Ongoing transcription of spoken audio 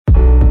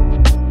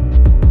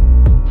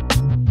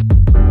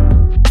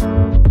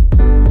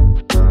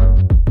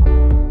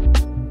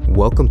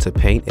Welcome to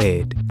Paint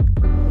Ed.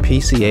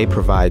 PCA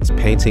provides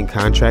painting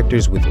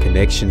contractors with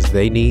connections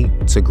they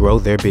need to grow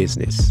their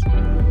business.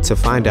 To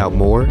find out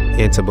more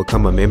and to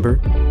become a member,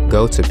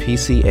 go to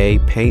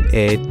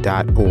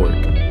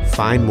pcapainted.org.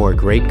 Find more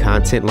great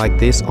content like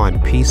this on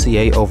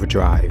PCA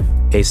Overdrive.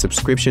 A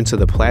subscription to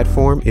the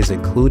platform is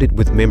included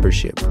with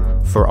membership.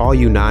 For all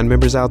you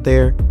non-members out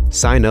there,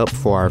 sign up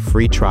for our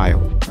free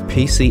trial.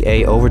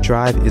 PCA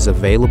Overdrive is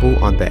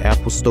available on the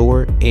Apple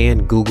Store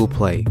and Google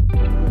Play.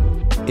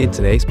 In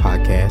today's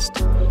podcast,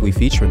 we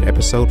feature an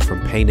episode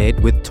from Paint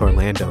Ed with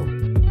Torlando.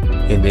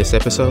 In this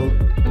episode,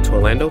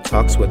 Torlando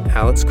talks with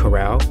Alex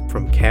Corral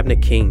from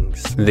Cabinet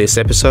Kings. This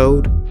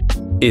episode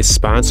is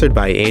sponsored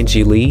by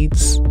Angie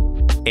Leads,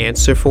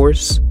 Answer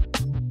Force,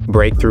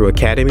 Breakthrough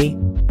Academy,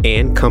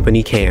 and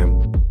Company Cam.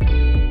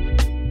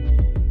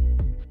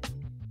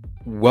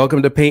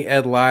 Welcome to Paint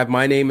Ed Live.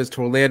 My name is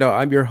Torlando.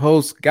 I'm your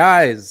host.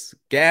 Guys,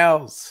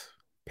 gals,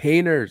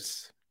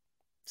 painters,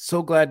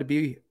 so glad to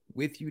be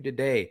with you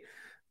today.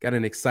 Got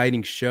an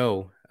exciting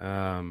show. This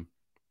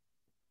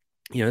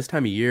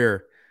time of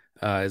year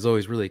is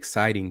always really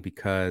exciting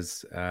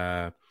because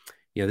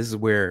this is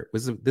where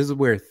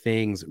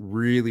things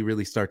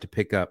really start to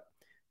pick up.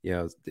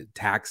 The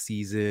tax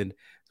season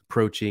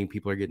approaching.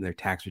 People are getting their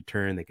tax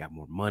return. They got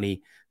more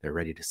money. They're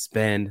ready to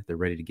spend. They're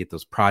ready to get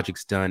those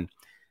projects done,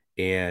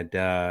 and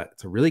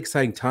it's a really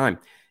exciting time.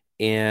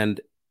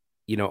 And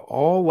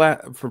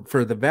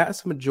for the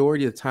vast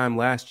majority of the time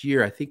last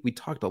year, I think we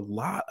talked a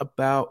lot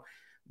about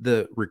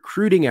the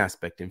recruiting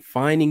aspect and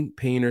finding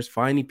painters,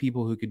 finding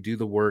people who could do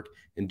the work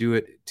and do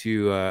it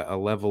to a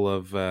level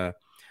of,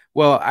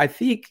 I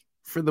think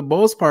for the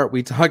most part,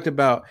 we talked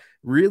about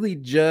really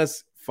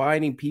just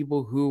finding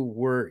people who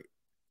were,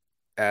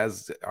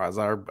 as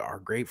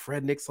our great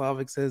friend Nick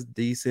Slavic says,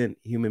 decent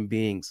human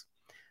beings,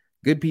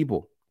 good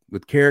people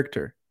with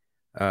character,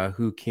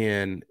 who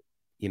can,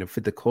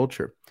 fit the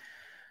culture.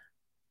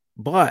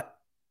 But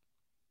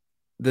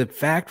the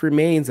fact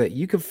remains that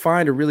you can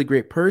find a really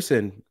great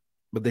person,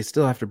 but they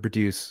still have to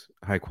produce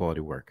high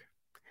quality work.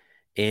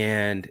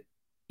 And,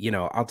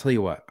 I'll tell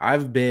you what,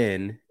 I've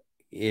been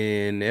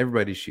in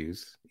everybody's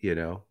shoes,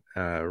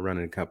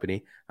 running a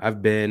company.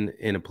 I've been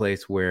in a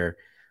place where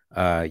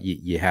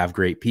you have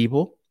great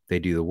people. They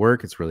do the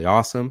work. It's really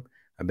awesome.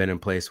 I've been in a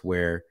place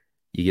where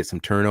you get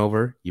some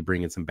turnover. You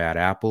bring in some bad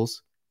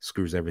apples,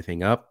 screws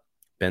everything up.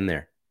 Been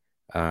there.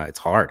 It's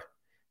hard.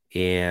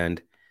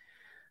 And,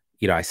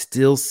 I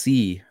still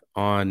see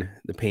on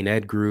the Paint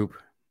Ed group,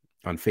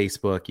 on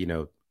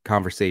Facebook,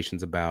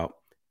 conversations about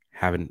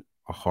having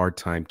a hard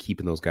time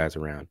keeping those guys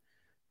around,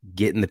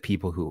 getting the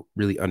people who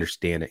really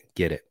understand it,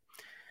 get it,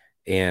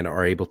 and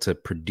are able to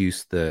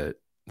produce the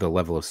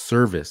level of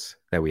service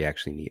that we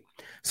actually need.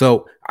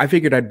 So I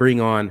figured I'd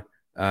bring on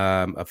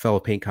a fellow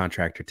paint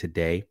contractor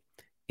today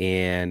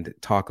and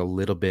talk a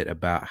little bit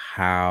about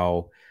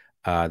how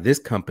this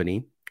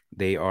company,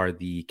 they are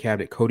the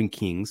Cabinet Coating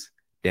Kings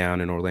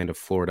down in Orlando,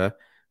 Florida,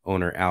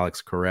 owner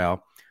Alex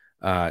Corral,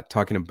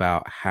 talking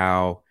about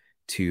how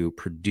to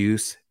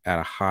produce at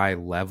a high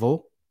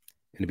level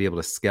and to be able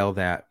to scale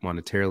that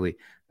monetarily.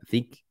 I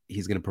think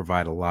he's going to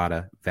provide a lot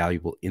of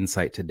valuable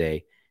insight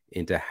today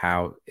into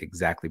how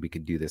exactly we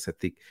could do this. I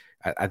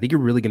think you're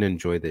really going to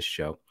enjoy this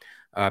show.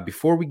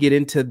 Before we get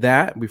into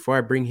that, before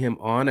I bring him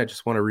on, I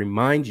just want to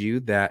remind you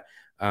that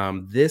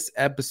this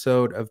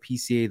episode of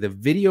PCA, the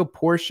video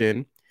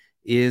portion,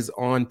 is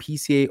on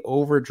PCA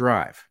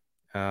Overdrive.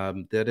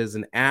 That is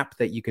an app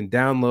that you can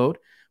download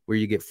where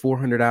you get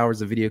 400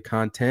 hours of video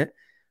content,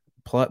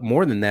 plus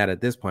more than that at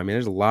this point. I mean,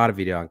 there's a lot of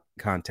video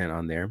content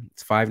on there.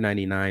 It's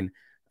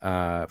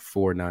 $5.99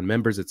 for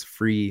non-members. It's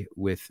free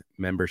with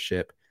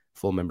membership,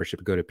 full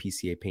membership. Go to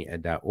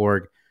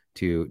pcapainted.org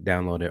to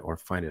download it or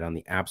find it on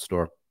the App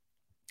Store.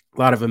 A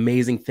lot of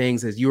amazing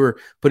things as you were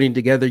putting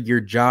together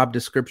your job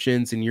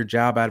descriptions and your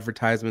job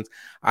advertisements.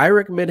 I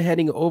recommend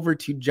heading over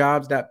to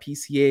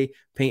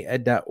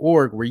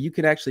jobs.pcapainted.org, where you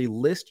can actually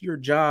list your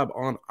job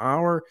on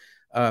our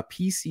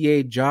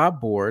PCA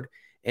job board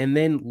and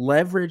then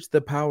leverage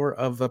the power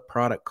of a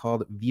product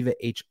called Viva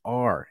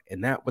HR.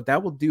 And what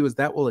that will do is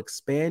that will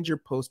expand your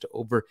post to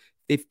over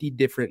 50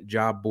 different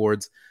job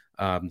boards,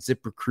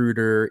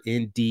 ZipRecruiter,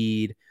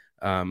 Indeed,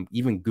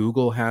 even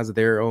Google has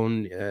their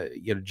own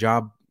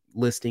job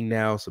listing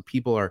now. So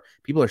people are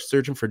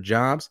searching for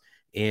jobs,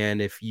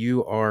 and if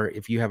you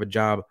have a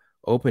job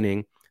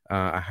opening,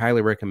 I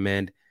highly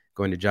recommend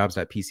going to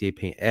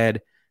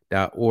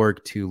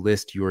jobs.pcapainted.org to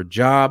list your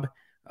job.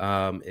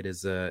 It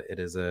is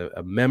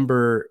a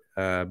member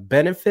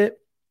benefit,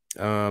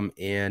 and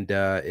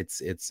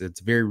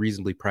it's very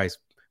reasonably priced,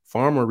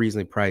 far more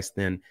reasonably priced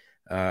than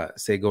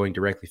say going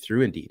directly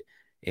through Indeed.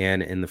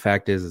 And the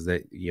fact is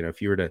that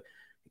if you were to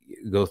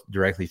go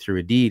directly through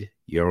Indeed,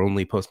 you're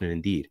only posting it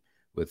Indeed.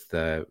 With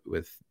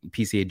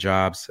PCA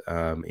jobs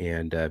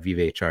and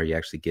Viva HR, you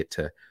actually get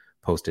to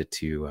post it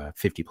to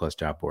 50 plus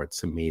job boards.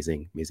 It's an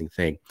amazing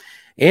thing.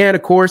 And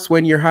of course,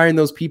 when you're hiring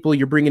those people,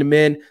 you're bringing them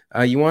in,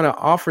 you want to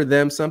offer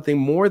them something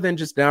more than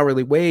just an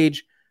hourly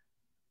wage.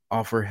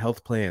 Offer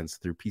health plans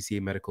through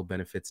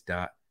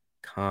PCAmedicalbenefits.com.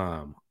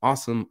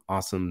 Awesome,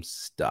 awesome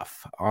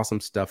stuff. Awesome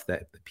stuff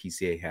that the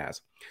PCA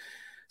has.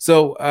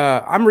 So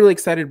I'm really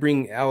excited to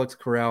bring Alex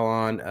Corral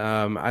on.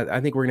 I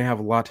think we're going to have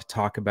a lot to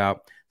talk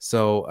about.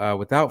 So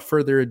without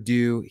further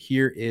ado,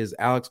 here is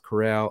Alex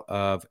Corral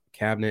of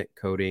Cabinet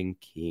Coating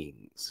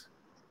Kings.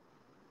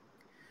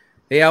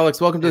 Hey, Alex,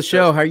 welcome to the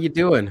show. How are you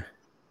doing?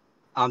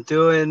 I'm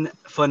doing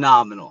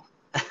phenomenal.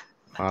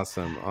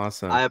 Awesome.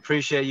 I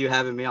appreciate you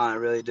having me on. I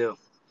really do.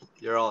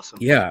 You're awesome.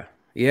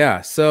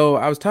 Yeah. So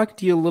I was talking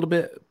to you a little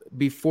bit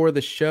before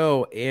the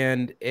show,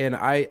 and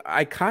I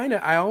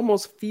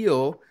almost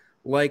feel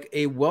like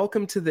a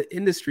welcome to the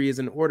industry is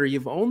in order.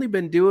 You've only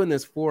been doing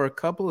this for a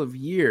couple of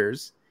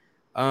years,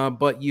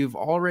 but you've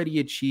already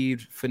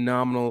achieved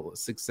phenomenal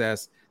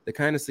success. The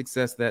kind of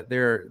success that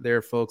there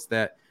are folks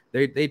that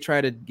they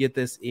try to get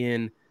this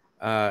in.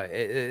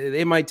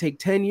 It might take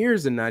 10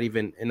 years and not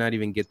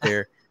even get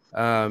there.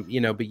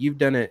 But you've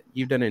done it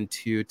in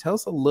two. Tell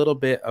us a little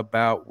bit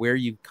about where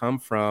you've come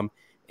from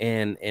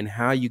and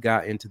how you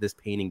got into this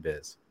painting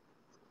biz.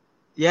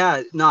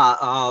 Yeah,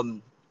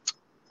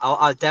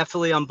 I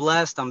definitely, I'm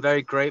blessed. I'm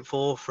very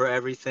grateful for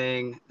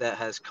everything that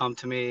has come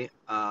to me.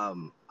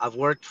 I've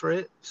worked for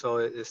it,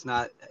 so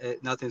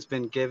nothing's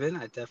been given.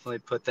 I definitely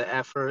put the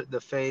effort,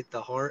 the faith,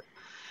 the heart.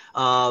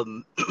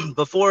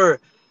 Before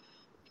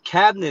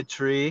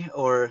cabinetry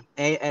or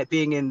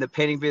being in the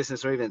painting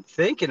business, or even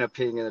thinking of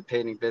being in the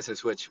painting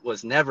business, which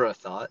was never a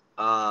thought.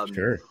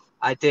 Sure.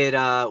 I did.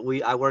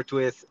 I worked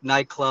with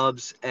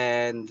nightclubs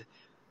and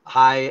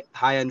high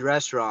end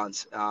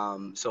restaurants.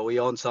 So we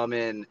owned some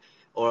in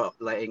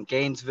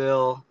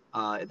Gainesville.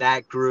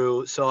 That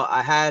grew. So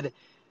I had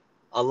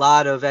a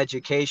lot of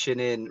education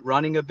in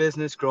running a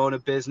business, growing a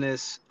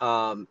business,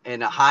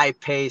 in a high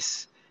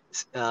pace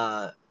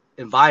uh,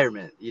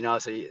 environment.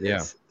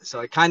 Yeah.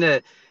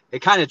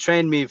 It kind of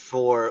trained me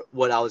for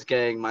what I was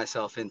getting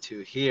myself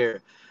into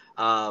here.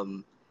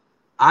 Um,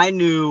 I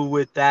knew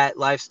with that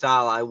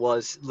lifestyle I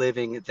was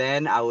living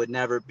then, I would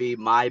never be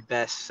my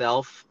best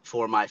self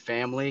for my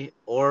family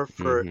or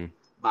for Mm-hmm.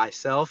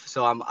 myself.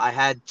 So I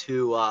had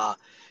to,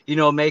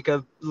 make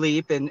a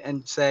leap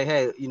and say,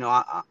 hey,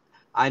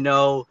 I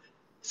know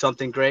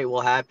something great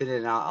will happen,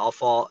 and I'll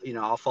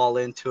fall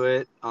into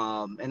it.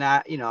 And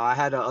I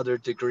had other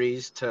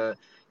degrees to,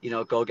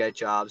 go get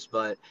jobs,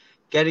 but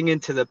getting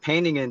into the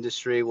painting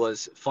industry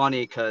was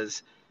funny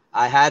because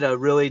I had a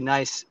really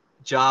nice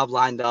job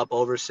lined up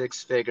over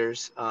six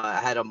figures. I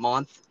had a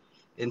month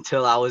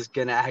until I was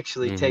going to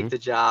actually take Mm-hmm. the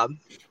job.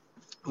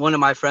 One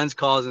of my friends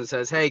calls and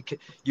says, hey,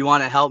 you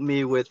want to help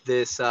me with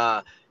this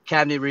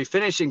cabinet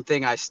refinishing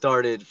thing I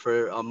started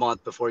for a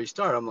month before you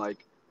start? I'm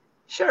like,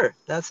 sure,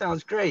 that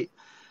sounds great.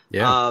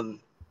 Yeah. Um,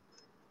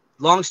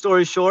 Long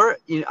story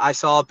short, I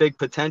saw a big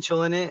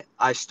potential in it.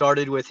 I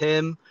started with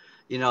him.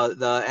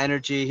 The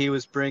energy he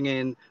was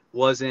bringing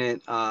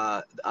wasn't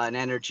an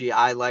energy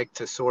I like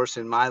to source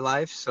in my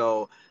life.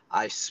 So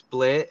I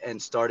split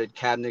and started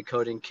Cabinet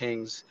Coating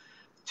Kings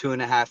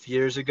 2.5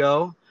 years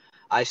ago.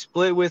 I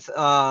split with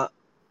a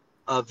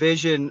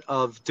vision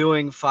of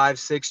doing 5,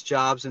 6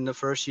 jobs in the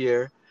first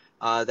year.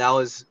 That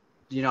was,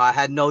 I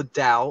had no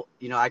doubt.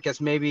 I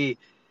guess maybe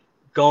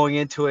going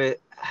into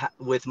it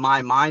with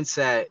my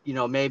mindset,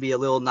 maybe a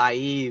little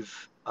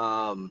naive,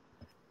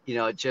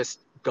 just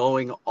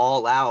going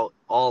all out,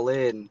 all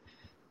in,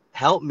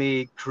 helped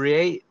me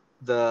create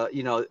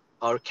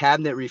our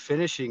cabinet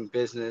refinishing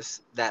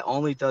business that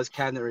only does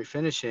cabinet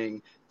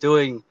refinishing.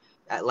 Doing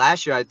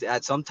last year,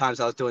 at sometimes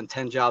I was doing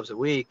 10 jobs a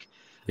week.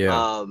 Yeah.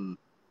 Um,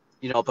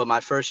 but my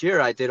first year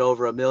I did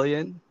over 1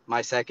 million.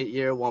 My second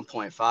year,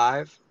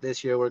 1.5.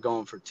 This year we're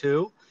going for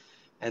 2,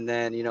 and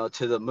then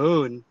to the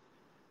moon.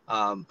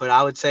 But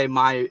I would say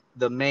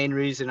the main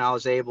reason I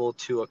was able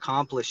to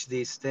accomplish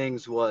these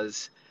things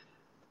was,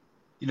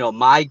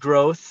 my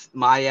growth,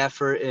 my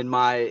effort, and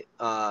my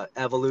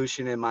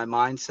evolution in my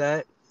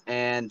mindset,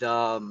 and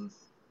I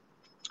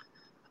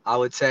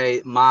would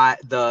say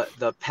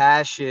the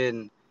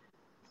passion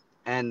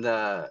and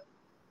the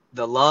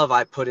love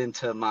I put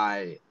into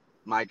my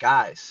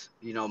guys.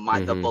 The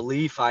Mm-hmm.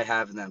 belief I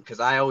have in them, because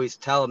I always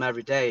tell them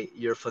every day,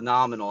 you're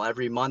phenomenal.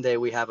 Every Monday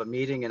we have a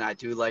meeting, and I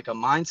do like a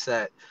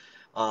mindset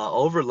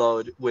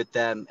overload with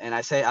them, and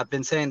I've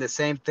been saying the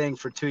same thing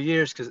for 2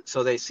 years,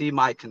 so they see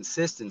my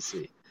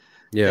consistency.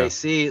 They Yeah.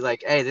 see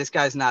like, hey, this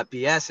guy's not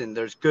BSing.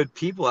 There's good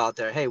people out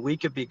there. Hey, we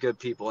could be good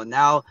people. And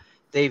now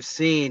they've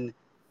seen,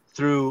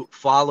 through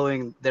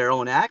following their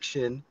own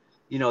action,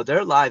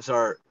 their lives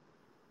are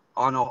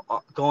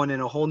going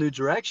in a whole new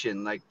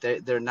direction. Like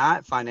they're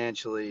not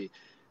financially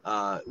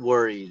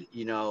worried.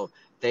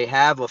 They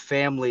have a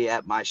family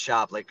at my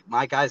shop. Like,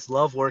 my guys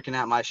love working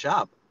at my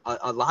shop.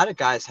 A lot of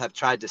guys have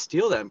tried to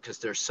steal them because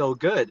they're so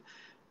good,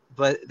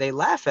 but they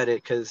laugh at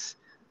it because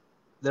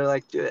they're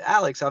like, dude,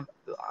 Alex,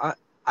 I,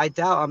 I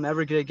doubt I'm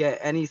ever going to get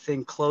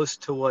anything close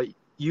to what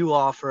you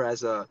offer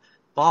as a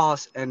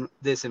boss and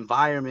this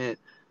environment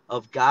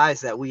of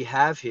guys that we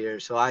have here.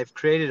 So I've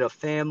created a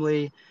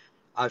family.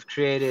 I've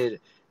created,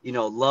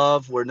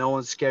 love where no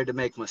one's scared to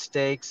make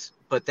mistakes,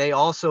 but they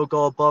also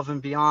go above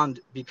and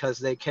beyond because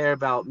they care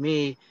about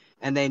me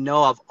and they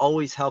know I've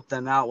always helped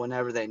them out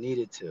whenever they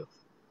needed to.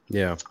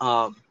 Yeah.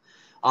 Um,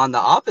 on the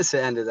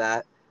opposite end of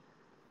that,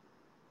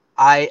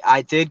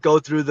 I did go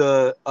through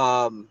the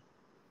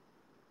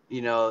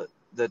you know,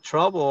 the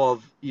trouble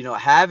of, you know,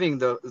 having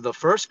the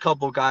first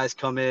couple guys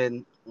come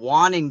in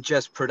wanting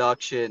just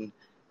production,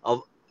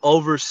 of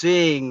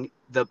overseeing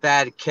the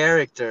bad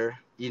character,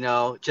 you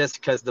know, just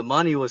because the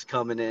money was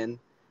coming in,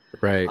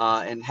 Right.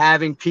 and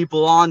having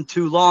people on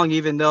too long,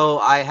 even though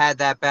I had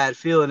that bad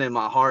feeling in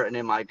my heart and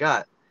in my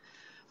gut,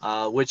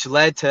 which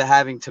led to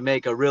having to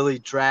make a really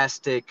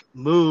drastic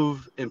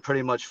move in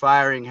pretty much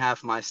firing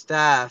half my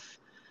staff,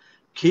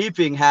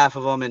 keeping half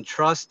of them and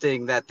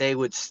trusting that they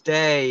would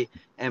stay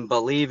and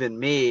believe in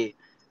me,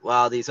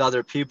 while these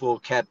other people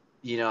kept,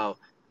 you know,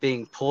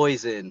 being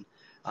poisoned.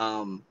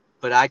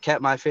 But I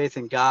kept my faith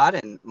in God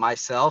and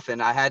myself,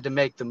 and I had to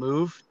make the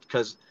move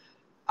because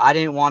I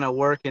didn't want to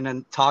work in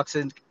a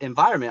toxic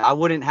environment. I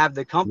wouldn't have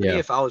the company Yeah.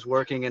 if I was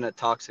working in a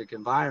toxic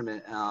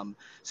environment.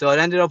 So it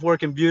ended up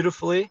working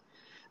beautifully.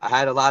 I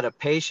had a lot of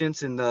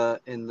patience in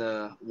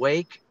the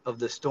wake of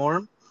the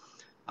storm,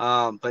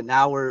 but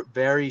now we're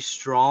very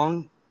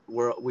strong.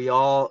 We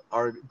all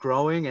are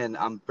growing, and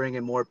I'm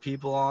bringing more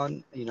people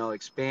on. You know,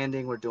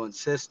 expanding. We're doing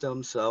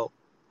systems, so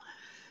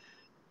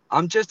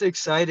I'm just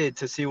excited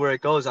to see where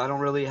it goes. I don't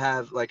really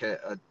have like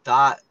a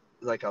dot,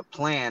 like a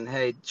plan.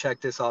 Hey,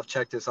 check this off,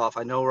 check this off.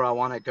 I know where I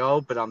want to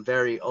go, but I'm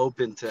very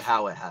open to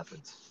how it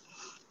happens.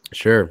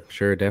 Sure,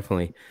 sure,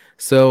 definitely.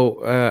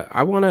 So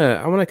I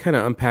wanna kind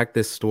of unpack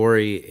this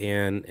story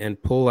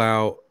and pull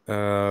out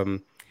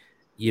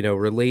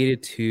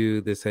related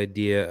to this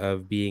idea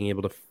of being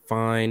able to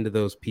find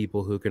those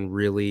people who can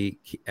really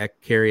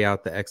carry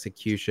out the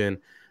execution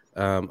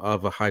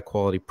of a high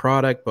quality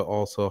product, but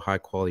also high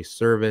quality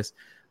service.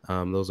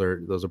 Those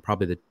are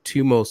probably the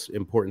two most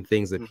important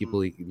things that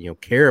Mm-hmm. people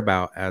care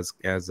about as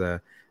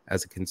a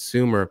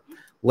consumer.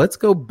 Let's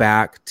go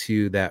back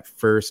to that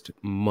first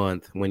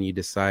month when you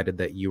decided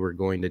that you were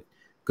going to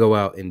go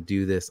out and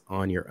do this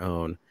on your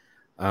own.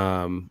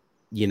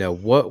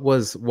 What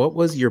was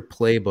your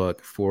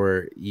playbook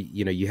for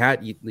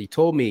you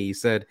told me, you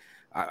said,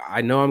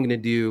 I know I'm going to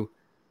do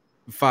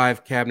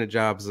 5 cabinet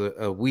jobs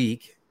a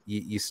week.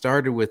 You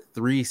started with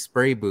 3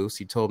 spray booths,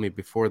 you told me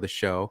before the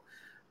show.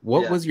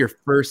 What Yeah. was your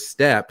first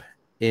step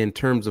in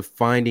terms of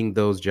finding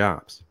those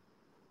jobs?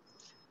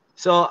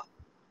 So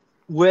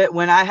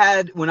when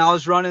I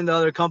was running the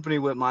other company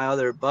with my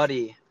other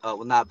buddy,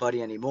 well, not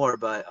buddy anymore,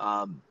 but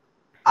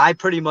I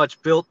pretty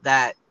much built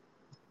that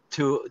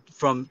to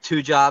from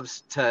 2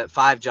 jobs to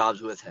 5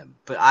 jobs with him.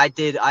 But I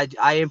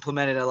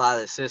implemented a lot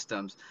of the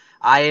systems.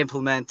 I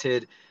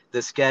implemented the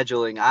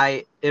scheduling.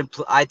 I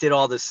did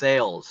all the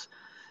sales.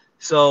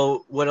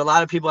 So what a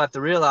lot of people have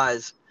to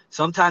realize,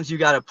 sometimes you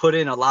got to put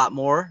in a lot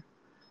more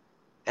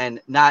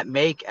and not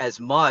make as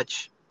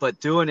much, but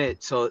doing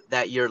it so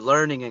that you're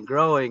learning and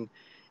growing.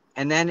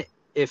 And then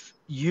if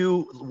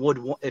you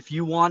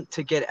want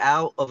to get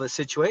out of a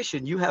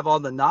situation, you have all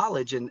the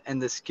knowledge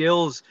and the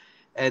skills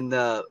and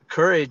the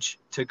courage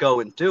to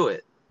go and do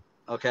it.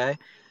 Okay. Yeah.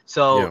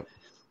 So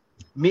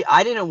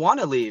I didn't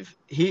want to leave.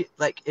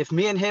 If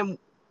me and him,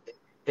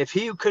 if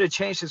he could have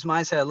changed his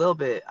mindset a little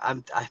bit,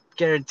 I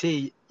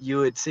guarantee you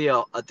would see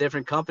a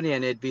different company,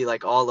 and it'd be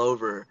like all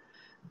over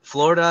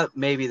Florida,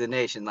 maybe the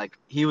nation. Like,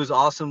 he was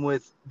awesome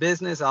with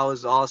business. I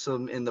was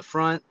awesome in the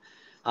front.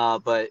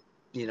 But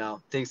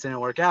things didn't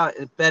work out.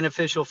 It's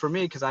beneficial for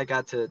me because I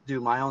got to do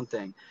my own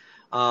thing.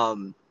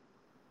 Um,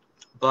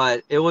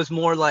 but it was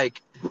more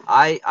like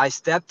I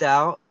stepped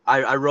out.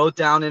 I wrote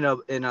down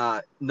in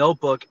a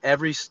notebook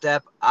every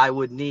step I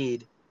would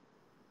need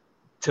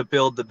to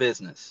build the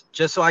business,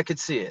 just so I could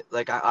see it.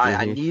 Like,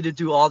 I Hmm. need to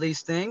do all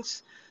these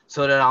things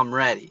so that I'm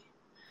ready.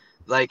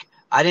 Like,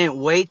 I didn't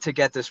wait to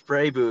get the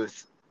spray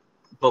booth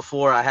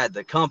before I had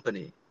the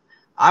company.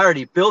 I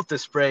already built the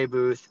spray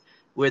booth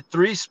with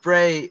 3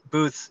 spray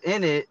booths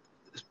in it,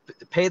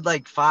 paid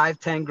like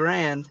 5-10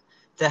 grand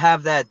to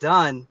have that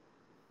done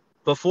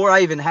before I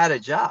even had a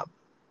job.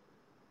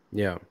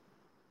 Yeah.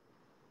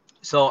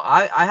 So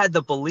I had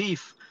the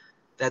belief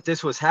that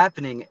this was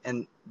happening,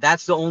 and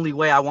that's the only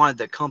way I wanted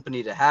the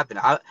company to happen.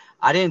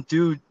 I didn't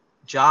do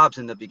jobs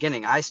in the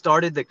beginning. I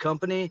started the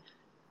company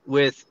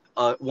with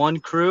one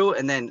crew,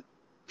 and then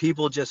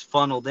people just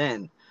funneled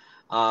in.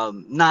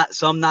 Not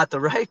the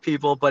right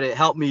people, but it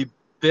helped me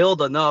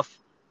build enough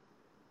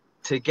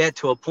to get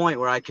to a point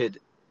where I could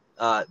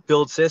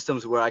build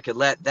systems where I could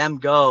let them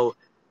go,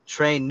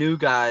 train new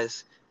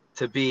guys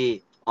to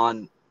be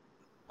on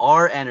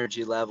our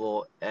energy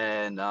level,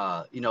 and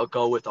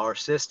go with our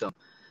system.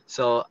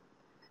 So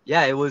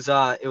yeah, it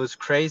was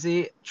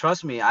crazy.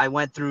 Trust me, I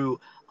went through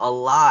a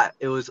lot.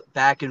 It was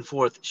back and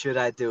forth. Should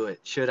I do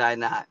it? Should I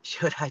not?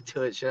 Should I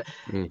do it?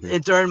 Hmm.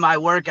 And during my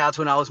workouts,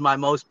 when I was my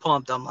most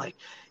pumped, I'm like,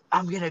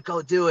 I'm gonna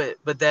go do it.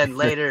 But then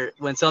later,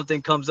 when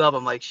something comes up,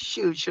 I'm like,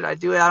 shoot, should I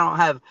do it?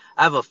 I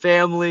have a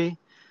family.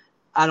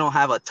 I don't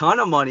have a ton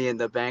of money in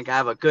the bank. I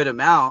have a good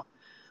amount.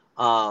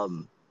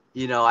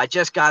 I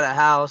just got a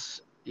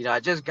house. I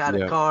just got a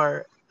Yeah.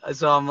 car.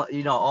 So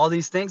I'm, all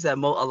these things that a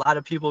lot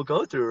of people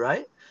go through,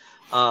 right?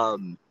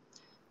 Um,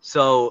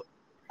 so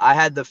I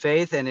had the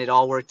faith, and it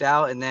all worked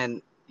out. And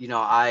then,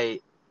 I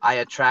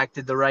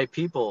attracted the right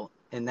people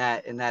in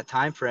that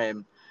time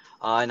frame.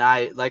 And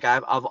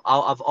I've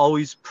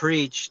always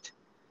preached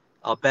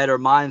a better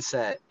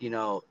mindset.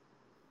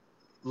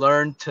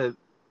 Learn to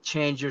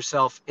change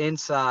yourself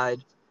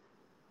inside,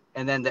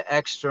 and then the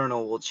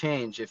external will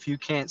change. If you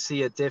can't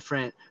see a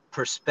different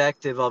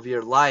perspective of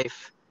your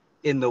life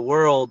in the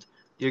world,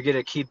 you're going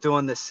to keep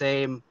doing the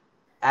same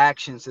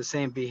actions, the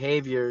same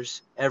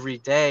behaviors every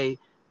day,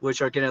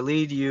 which are going to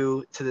lead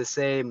you to the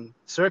same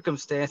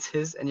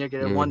circumstances, and you're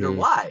going to wonder Mm-hmm.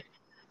 why.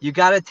 You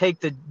got to take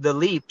the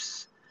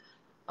leaps,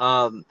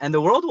 and the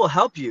world will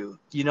help you,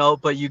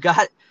 but you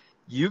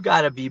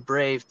got to be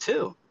brave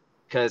too,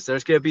 because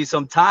there's going to be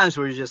some times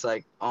where you're just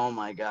like, oh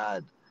my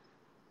God,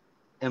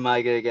 am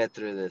I going to get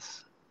through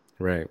this?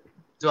 Right.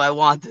 Do I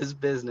want this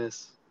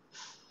business?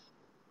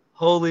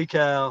 Holy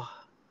cow.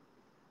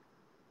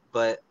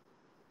 But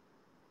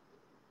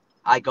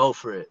I go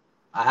for it.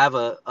 I have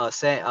a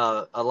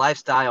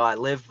lifestyle I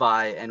live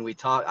by, and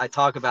I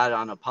talk about it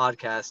on a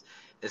podcast.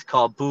 It's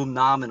called Boom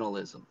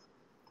Nominalism.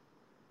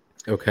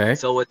 Okay.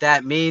 So what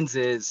that means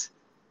is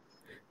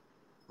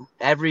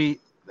every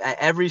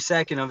every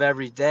second of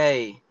every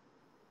day,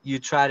 you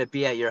try to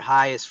be at your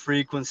highest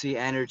frequency,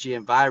 energy,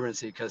 and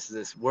vibrancy, because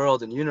this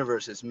world and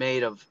universe is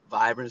made of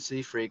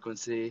vibrancy,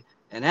 frequency,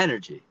 and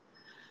energy.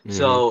 Mm-hmm.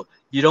 So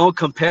you don't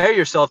compare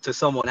yourself to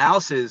someone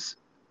else's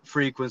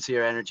frequency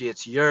or energy.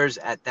 It's yours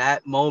at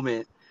that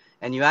moment.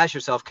 And you ask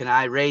yourself, can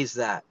I raise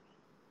that?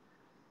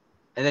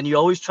 And then you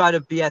always try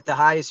to be at the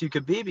highest you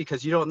could be,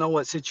 because you don't know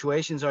what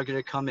situations are going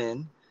to come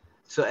in.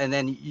 So, and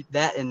then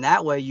that in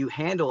that way, you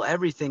handle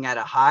everything at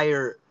a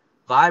higher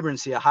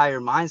vibrancy, a higher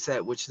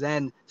mindset, which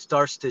then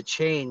starts to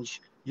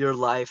change your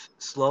life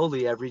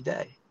slowly every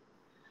day.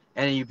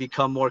 And you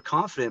become more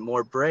confident,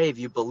 more brave.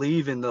 You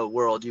believe in the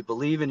world. You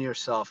believe in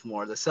yourself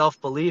more. The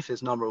self-belief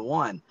is number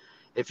one.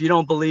 If you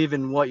don't believe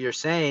in what you're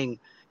saying,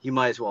 you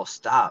might as well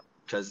stop,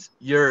 because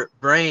your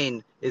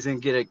brain isn't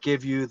going to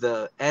give you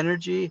the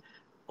energy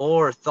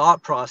or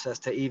thought process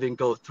to even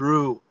go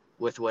through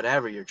with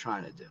whatever you're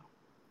trying to do.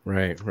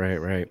 Right, right,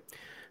 right.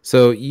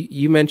 So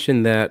you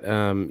mentioned that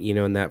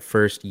in that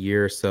first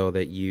year or so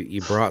that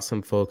you brought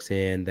some folks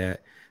in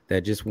that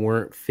just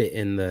weren't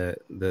fitting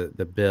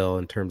the bill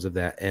in terms of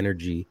that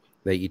energy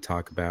that you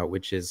talk about,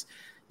 which is,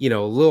 a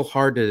little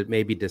hard to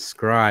maybe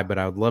describe, but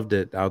I would love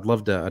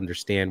to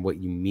understand what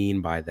you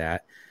mean by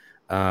that.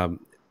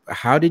 Um,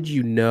 how did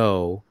you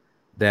know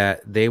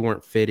that they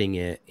weren't fitting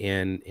it,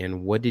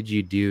 and what did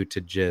you do to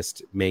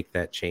just make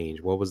that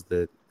change? What was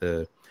the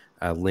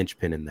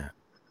linchpin in that?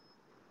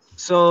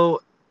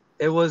 So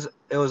it was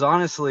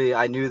honestly,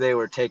 I knew they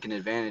were taking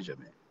advantage of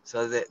me.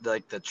 So that,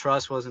 like, the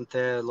trust wasn't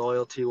there,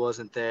 loyalty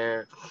wasn't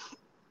there.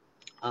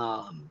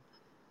 Um,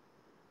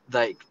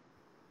 like,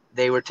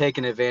 they were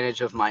taking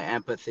advantage of my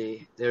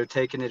empathy. They were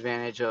taking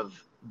advantage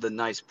of the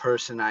nice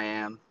person I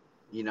am,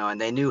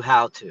 and they knew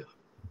how to.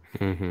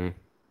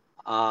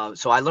 Mm-hmm.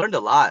 So I learned a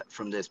lot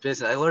from this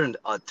business. I learned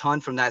a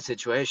ton from that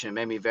situation. It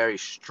made me very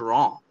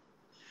strong,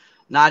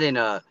 not in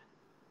a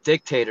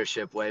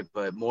dictatorship way,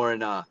 but more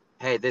in a,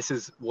 hey, this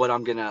is what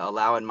I'm going to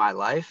allow in my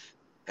life.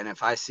 And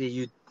if I see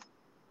you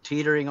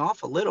teetering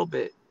off a little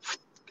bit,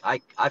 I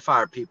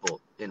fire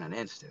people in an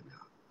instant.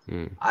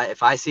 Mm.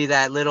 If I see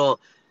that little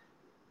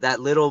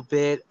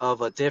bit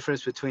of a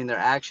difference between their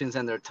actions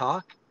and their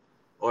talk,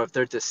 or if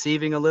they're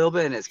deceiving a little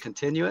bit and it's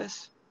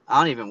continuous, I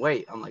don't even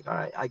wait. I'm like, all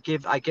right, I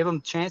give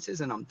them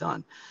chances, and I'm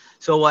done.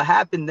 So what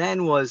happened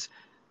then was,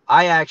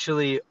 I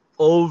actually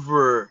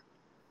over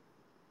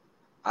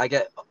I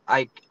get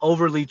I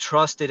overly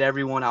trusted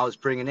everyone I was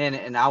bringing in,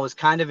 and I was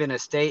kind of in a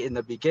state in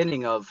the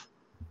beginning of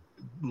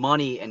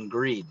money and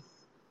greed.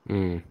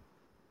 Mm.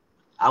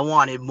 I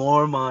wanted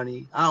more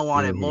money. I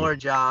wanted Mhm. more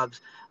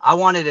jobs. I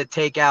wanted to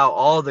take out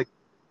all the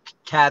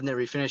cabinet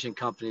refinishing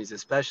companies,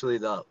 especially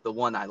the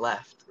one I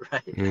left,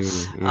 right?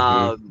 Mm,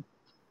 mhm.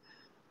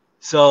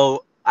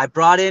 So I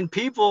brought in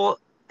people,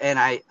 and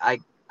I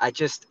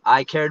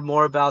cared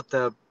more about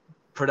the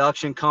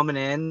production coming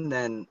in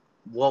than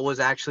what was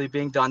actually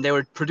being done. They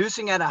were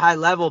producing at a high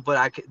level,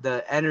 but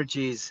the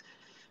energies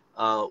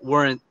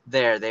weren't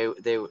there.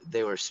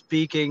 They were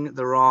speaking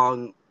the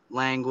wrong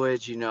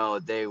language.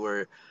 They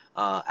were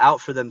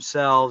out for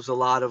themselves, a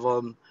lot of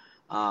them.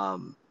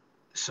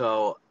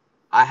 So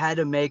I had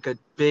to make a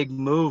big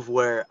move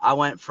where I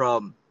went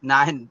from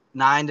nine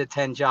to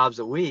 10 jobs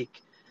a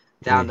week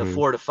down to Mhm.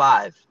 4 to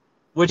 5,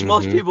 which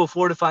most Mhm. people,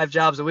 4 to 5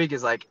 jobs a week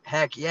is like,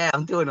 heck yeah,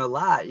 I'm doing a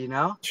lot.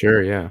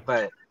 Sure, yeah.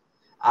 But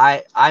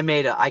I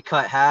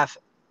cut half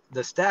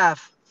the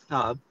staff,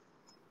 uh,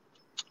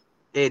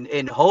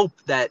 in hope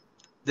that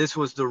this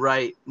was the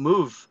right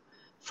move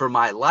for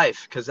my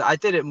life, because I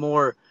did it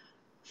more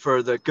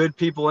for the good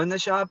people in the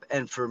shop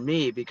and for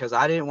me, because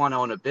I didn't want to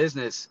own a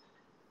business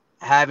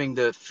having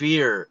the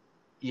fear,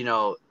 you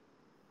know,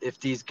 if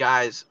these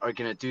guys are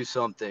going to do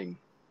something,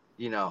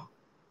 you know,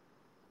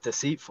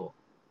 deceitful.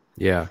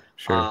 Yeah,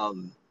 sure.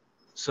 Um,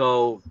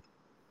 So,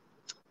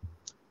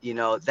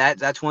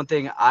 that's one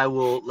thing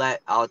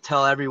I'll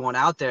tell everyone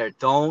out there.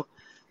 Don't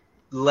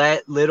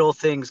let little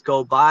things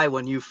go by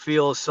when you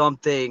feel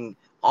something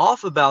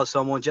off about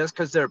someone just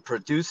because they're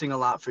producing a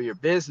lot for your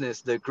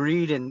business. The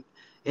greed and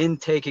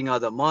intaking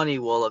of the money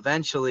will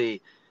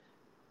eventually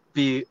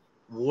be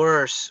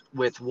worse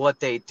with what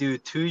they do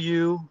to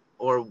you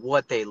or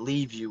what they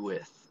leave you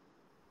with.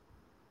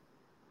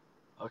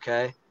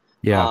 Okay.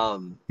 Yeah.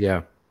 Um,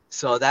 Yeah.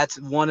 so that's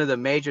one of the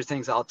major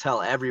things I'll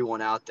tell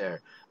everyone out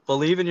there.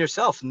 Believe in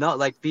yourself. No,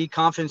 like be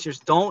confident.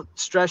 Don't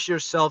stress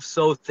yourself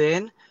so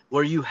thin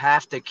where you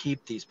have to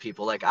keep these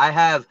people. Like I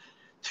have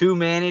two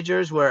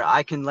managers where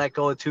I can let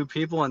go of two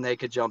people and they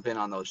could jump in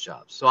on those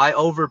jobs. So I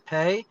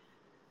overpay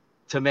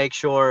to make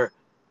sure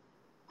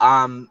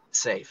I'm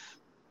safe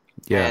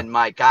Yeah. and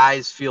my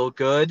guys feel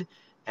good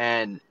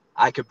and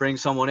I could bring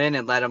someone in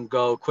and let them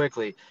go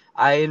quickly.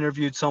 I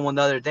interviewed someone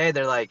the other day.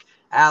 They're like,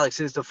 Alex,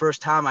 this is the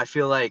first time I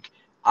feel like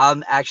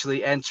I'm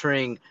actually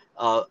entering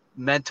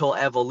mental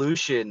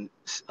evolution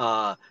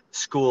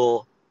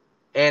school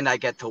and I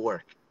get to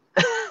work.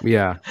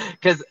 Yeah.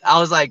 Because I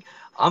was like,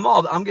 I'm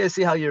gonna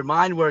see how your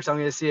mind works. I'm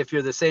gonna see if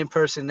you're the same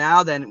person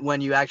now than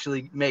when you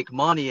actually make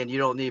money and you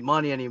don't need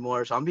money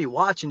anymore. So I'm gonna be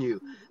watching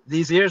you.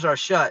 These ears are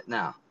shut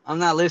now. I'm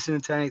not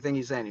listening to anything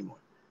you say anymore.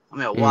 I'm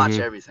gonna watch Mm-hmm.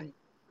 everything.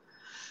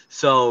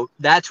 So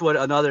that's what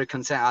another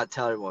consent I'd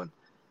tell everyone.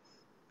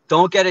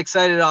 Don't get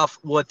excited off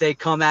what they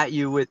come at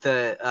you with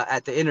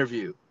at the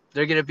interview.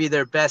 They're gonna be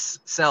their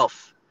best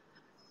self.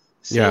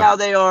 See Yeah. how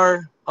they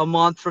are a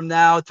month from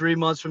now, 3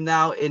 months from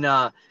now in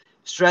a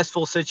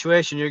stressful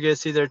situation. You're gonna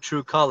see their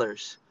true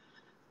colors.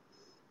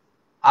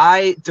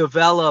 I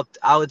developed,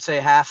 I would say,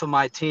 half of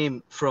my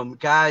team from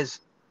guys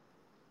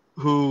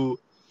who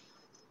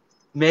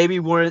maybe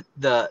weren't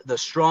the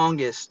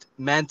strongest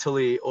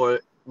mentally or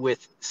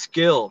with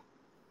skill,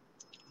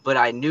 but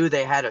I knew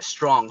they had a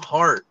strong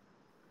heart,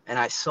 and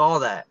I saw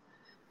that.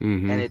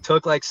 And Mm-hmm. it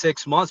took like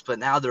 6 months, but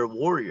now they're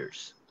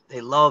warriors.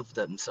 They love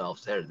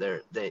themselves. They're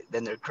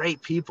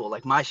great people.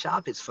 Like my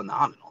shop is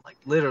phenomenal. Like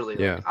literally,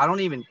 like Yeah. I don't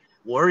even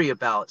worry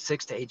about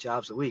 6 to 8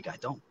 jobs a week. I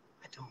don't.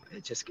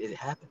 It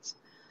happens.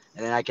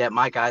 And then I get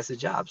my guys the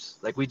jobs.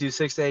 Like we do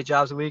 6 to 8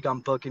 jobs a week. I'm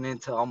booking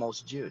into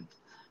almost June.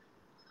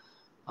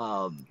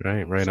 Um,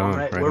 Right. Right so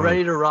on. Right we're on.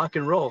 ready to rock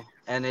and roll.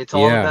 And it's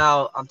all Yeah.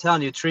 about, I'm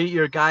telling you, treat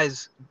your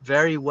guys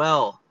very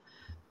well.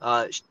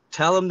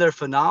 Tell them they're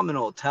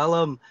phenomenal. Tell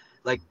them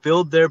like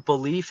build their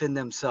belief in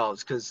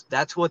themselves because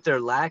that's what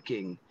they're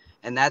lacking.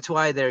 And that's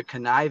why they're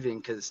conniving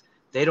because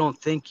they don't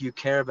think you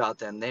care about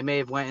them. They may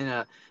have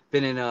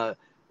been in a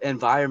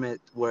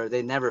environment where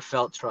they never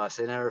felt trust.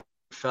 They never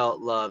felt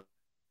love. They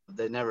never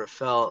felt like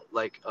a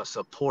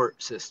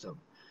support system.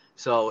 So it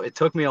took me a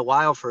while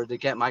to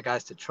get my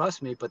guys to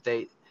trust me, but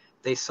they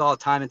saw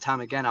time and time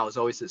again I was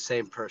always the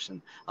same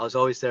person. I was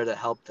always there to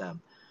help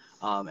them.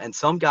 And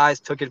some guys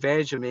took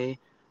advantage of me,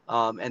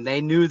 and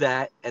they knew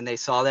that, and they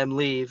saw them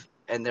leave,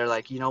 and they're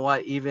like, you know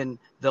what? Even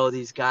though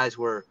these guys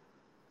were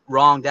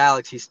wronged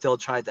Alex, he still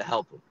tried to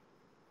help them.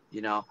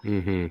 You know,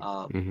 Mm-hmm.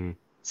 um, Mm-hmm.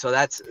 so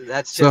that's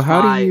So just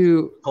how do my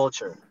you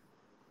culture.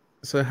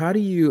 how do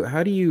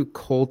you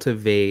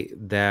cultivate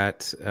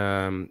that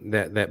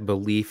that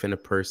belief in a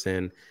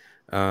person,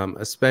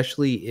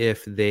 especially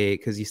if they,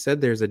 because you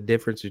said there's a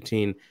difference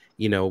between,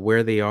 you know,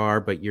 where they are,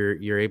 but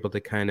you're able to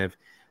kind of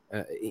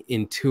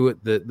intuit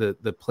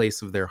the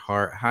place of their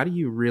heart. How do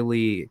you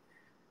really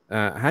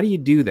how do you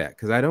do that?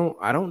 Because I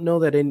don't know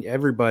that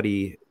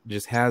everybody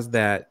just has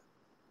that,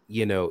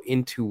 you know,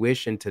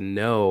 intuition to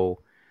know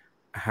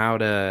how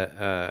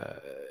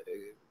to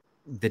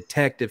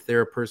detect if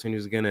they're a person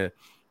who's gonna,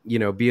 you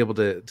know, be able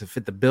to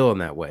fit the bill in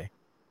that way.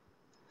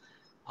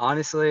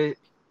 Honestly,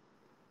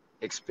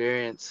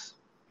 experience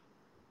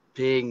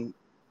being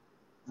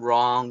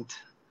wronged,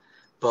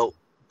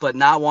 but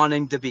not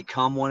wanting to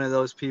become one of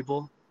those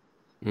people,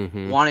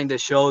 Mm-hmm. wanting to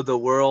show the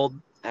world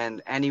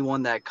and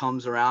anyone that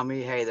comes around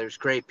me, hey, there's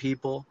great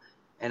people,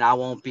 and I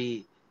won't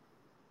be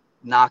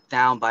knocked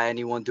down by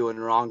anyone doing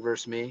wrong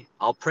versus me.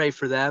 I'll pray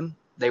for them.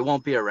 They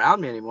won't be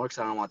around me anymore because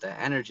I don't want that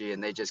energy,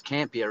 and they just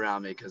can't be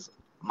around me because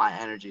my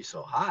energy's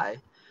so high.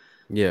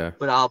 Yeah.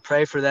 But I'll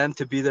pray for them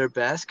to be their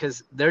best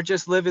because they're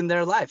just living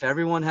their life.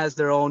 Everyone has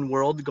their own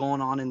world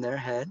going on in their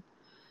head.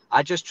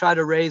 I just try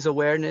to raise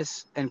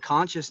awareness and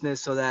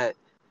consciousness so that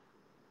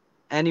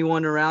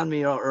anyone around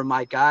me or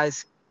my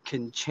guys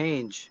can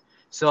change.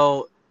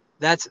 So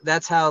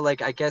that's how,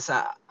 like, I guess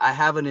I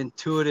have an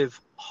intuitive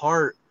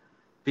heart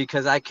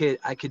because I could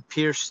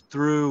pierce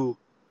through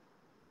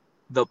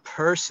the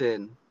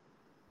person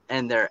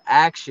and their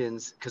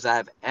actions because I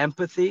have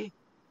empathy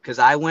because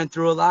I went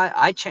through a lot.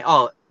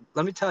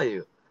 Let me tell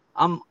you,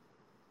 I'm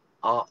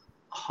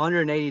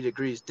 180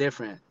 degrees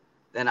different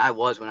than I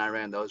was when I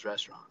ran those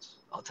restaurants.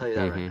 I'll tell you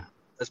that right Mm-hmm. now.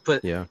 Let's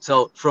put Yeah.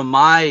 so from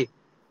my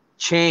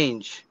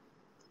change,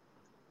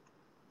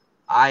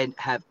 I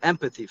have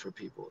empathy for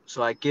people.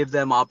 So I give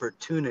them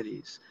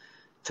opportunities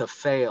to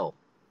fail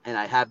and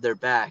I have their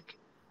back.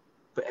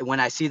 But when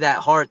I see that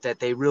heart that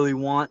they really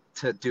want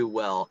to do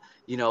well,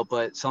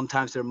 but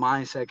sometimes their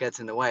mindset gets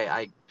in the way,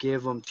 I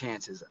give them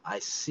chances. I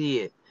see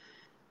it.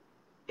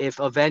 If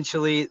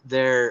eventually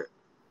their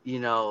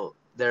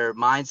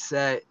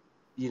mindset,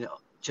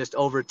 just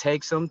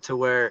overtakes them to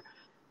where,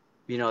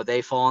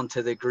 they fall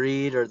into the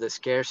greed or the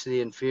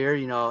scarcity and fear,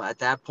 at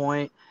that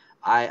point,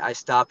 I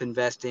stop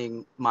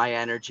investing my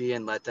energy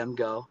and let them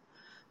go.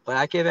 But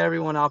I give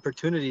everyone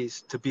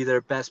opportunities to be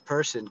their best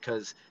person,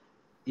 because,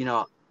 you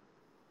know,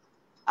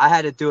 I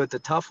had to do it the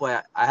tough way.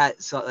 I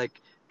had so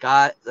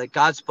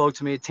God spoke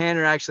to me.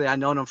 Tanner, actually, I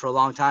known him for a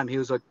long time. He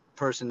was a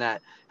person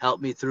that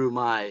helped me through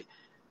my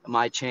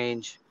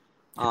change.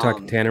 You're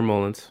talking Tanner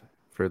Mullins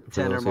for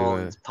Tanner those who,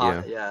 Mullins,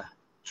 yeah. yeah,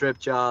 Drip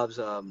Jobs,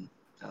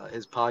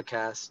 his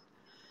podcast.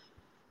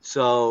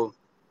 So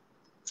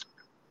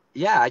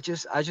yeah,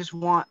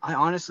 I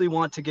honestly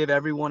want to give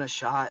everyone a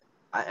shot.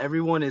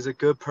 Everyone is a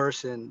good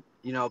person.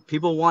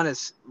 People want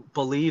to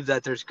believe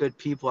that there's good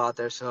people out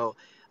there. So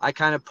I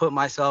kind of put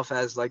myself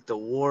as like the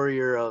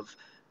warrior of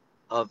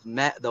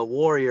men, the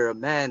warrior of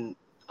men,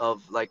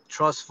 of like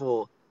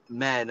trustful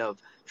men, of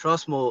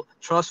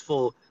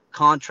trustful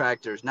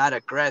contractors, not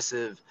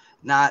aggressive,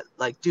 not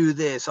like do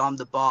this, I'm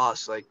the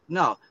boss. Like,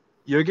 no,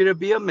 you're gonna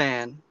be a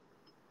man.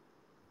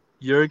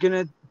 You're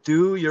gonna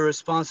do your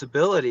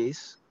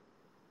responsibilities,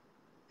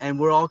 and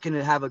we're all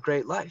gonna have a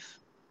great life,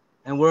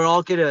 and we're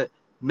all gonna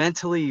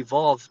mentally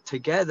evolve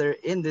together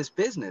in this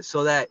business.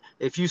 So that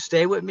if you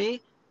stay with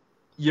me,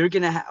 we're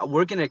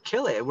gonna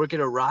kill it. We're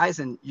gonna rise,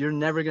 and you're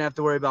never gonna have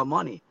to worry about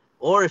money.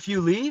 Or if you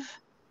leave,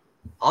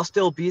 I'll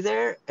still be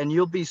there, and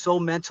you'll be so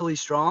mentally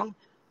strong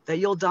that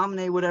you'll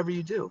dominate whatever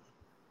you do.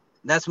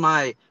 That's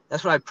what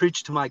I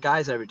preach to my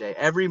guys every day.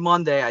 Every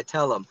Monday, I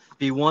tell them,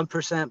 be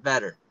 1%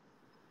 better.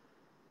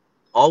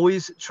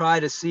 Always try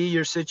to see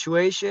your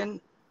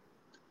situation.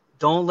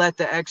 Don't let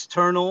the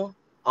external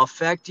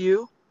affect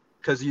you,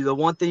 because the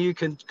one thing you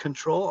can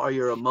control are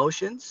your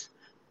emotions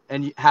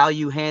and how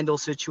you handle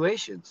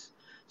situations.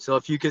 So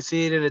if you could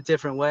see it in a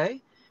different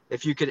way,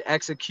 if you could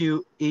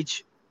execute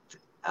each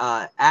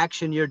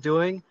action you're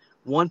doing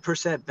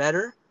 1%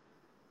 better,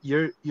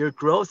 your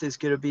growth is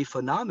going to be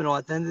phenomenal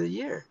at the end of the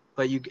year.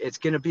 But it's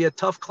going to be a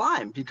tough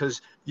climb,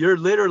 because you're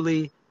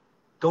literally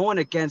going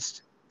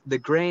against the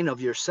grain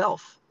of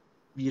yourself,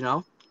 you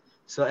know?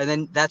 So, and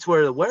then that's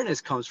where the awareness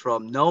comes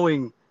from,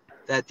 knowing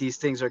that these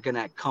things are going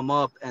to come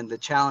up and the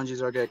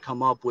challenges are going to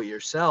come up with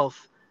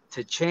yourself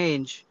to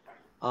change,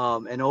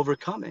 and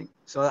overcoming.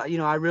 So,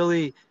 I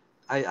really,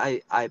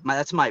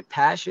 that's my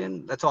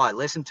passion. That's all I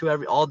listen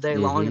to all day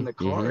long in the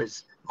car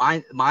is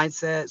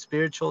mindset,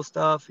 spiritual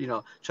stuff,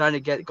 trying to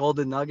get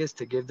golden nuggets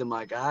to give to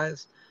my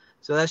guys.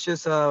 So that's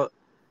just,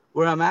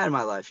 where I'm at in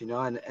my life,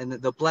 and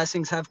the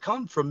blessings have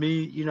come from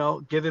me,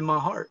 giving my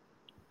heart.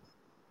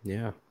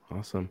 Yeah.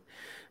 Awesome.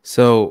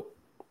 So,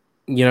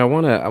 I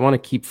want to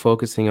keep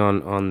focusing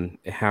on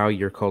how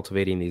you're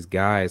cultivating these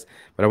guys,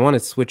 but I want to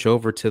switch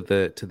over to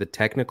the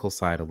technical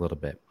side a little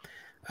bit,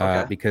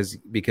 Okay.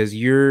 because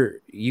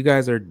you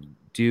guys are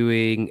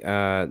doing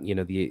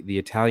the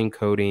Italian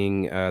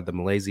coating, the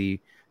Malaysia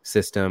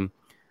system,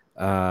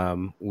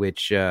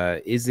 which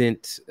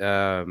isn't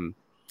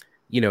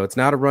it's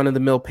not a run of the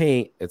mill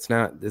paint. It's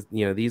not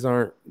these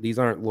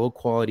aren't low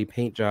quality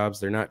paint jobs.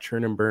 They're not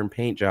churn and burn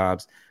paint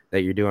jobs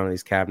that you're doing on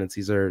these cabinets.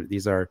 These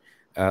are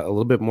a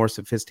little bit more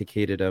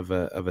sophisticated of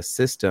a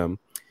system.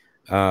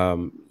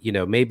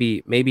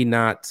 Maybe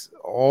not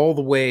all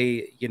the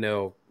way,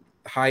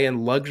 high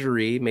end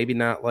luxury, maybe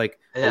not like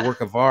a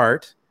work of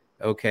art.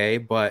 Okay.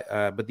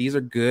 But these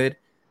are good,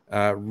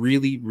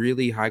 really,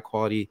 really high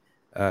quality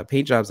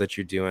paint jobs that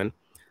you're doing.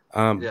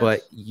 Yes.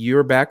 But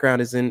your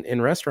background is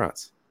in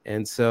restaurants.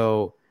 And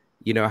so,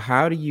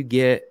 how do you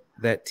get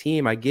that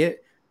team? I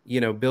get,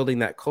 building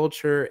that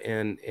culture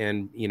and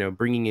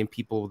bringing in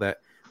people that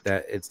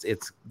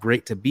it's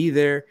great to be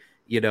there.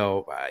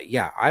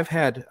 I've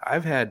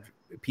had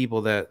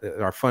people that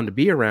are fun to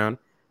be around.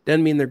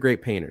 Doesn't mean they're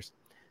great painters.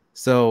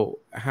 So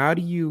how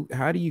do you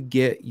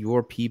get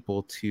your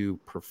people to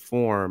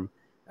perform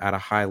at a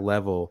high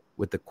level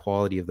with the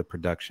quality of the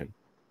production?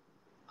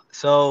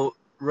 So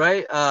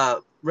right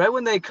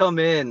when they come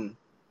in,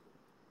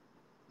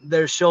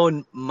 they're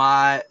showing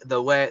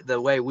the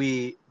way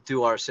we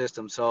do our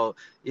system. So,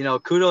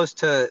 kudos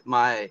to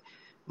my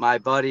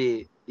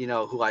buddy,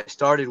 who I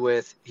started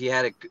with. He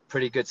had a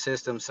pretty good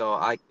system. So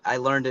I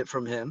learned it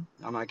from him.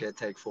 I'm not going to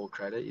take full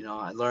credit.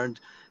 I learned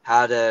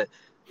how to,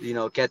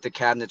 get the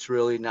cabinets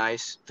really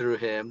nice through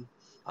him.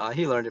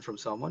 He learned it from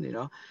someone,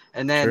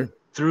 and then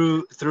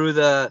through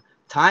the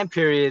time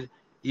period,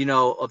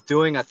 of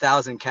doing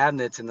 1,000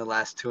 cabinets in the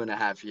last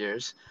 2.5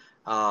 years,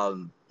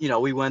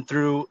 we went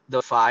through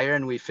the fire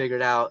and we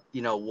figured out,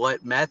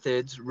 what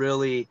methods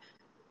really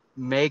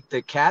make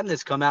the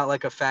cabinets come out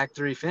like a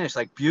factory finish,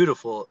 like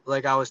beautiful.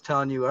 Like I was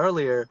telling you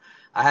earlier,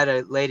 I had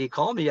a lady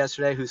call me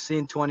yesterday who's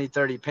seen 20,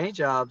 30 paint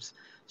jobs.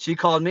 She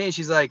called me and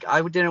she's like,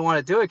 I didn't want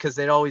to do it because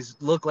they'd always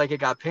look like it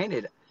got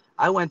painted.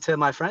 I went to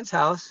my friend's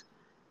house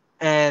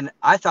and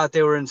I thought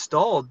they were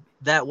installed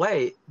that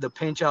way. The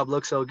paint job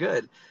looked so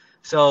good.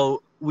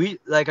 So we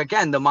like,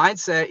 again, the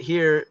mindset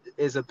here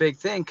is a big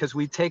thing because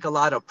we take a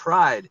lot of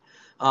pride.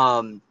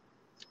 Um,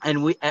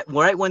 and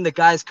right when the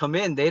guys come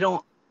in, they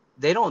don't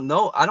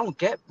know. I don't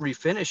get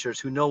refinishers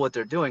who know what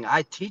they're doing.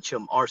 I teach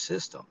them our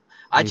system.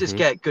 I just Mm-hmm.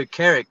 get good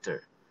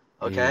character.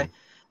 Okay. Mm.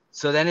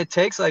 So then it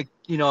takes like,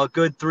 a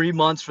good 3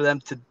 months for them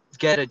to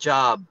get a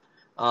job,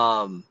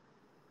 um,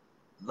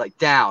 like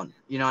down,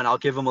 and I'll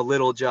give them a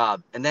little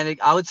job. And then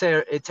I would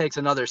say it takes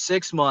another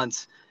 6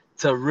 months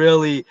to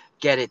really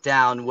get it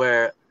down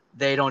where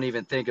they don't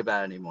even think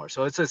about it anymore.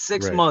 So it's a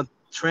six Right. month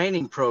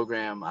training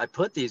program I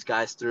put these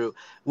guys through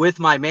with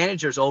my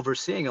managers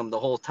overseeing them the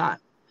whole time.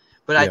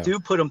 But I Yeah. do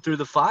put them through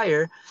the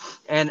fire,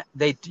 and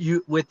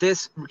with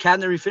this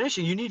cabinet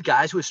refinishing, you need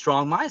guys with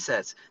strong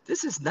mindsets.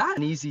 This is not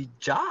an easy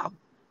job.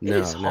 It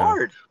is No, no.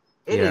 hard.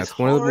 It Yeah, is it's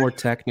one of the hard. more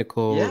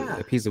technical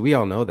Yeah. pieces. We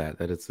all know that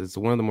it's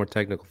one of the more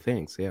technical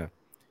things. Yeah.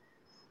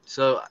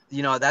 So,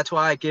 that's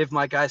why I give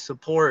my guys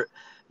support.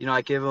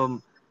 I give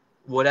them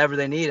whatever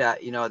they need.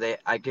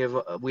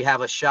 We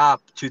have a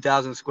shop,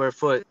 2,000 square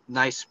foot,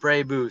 nice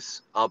spray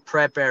booths, a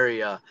prep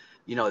area,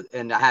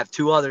 and I have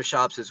two other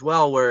shops as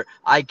well where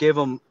I give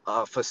them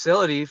a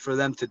facility for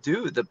them to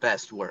do the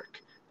best work.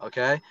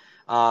 Okay.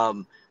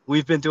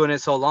 We've been doing it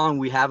so long.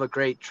 We have a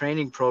great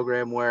training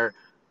program where,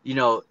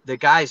 the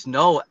guys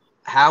know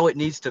how it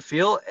needs to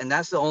feel. And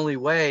that's the only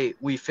way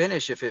we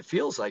finish if it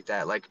feels like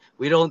that. Like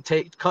we don't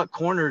cut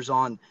corners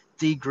on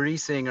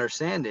degreasing or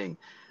sanding.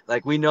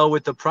 Like we know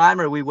with the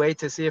primer, we wait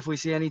to see if we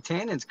see any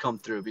tannins come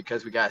through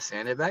because we got to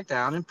sand it back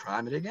down and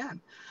prime it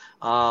again.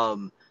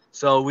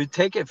 So we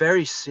take it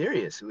very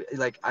serious.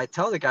 Like I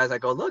tell the guys, I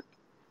go, look,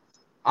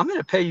 I'm going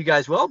to pay you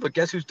guys well, but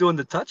guess who's doing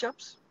the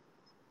touch-ups?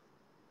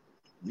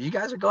 You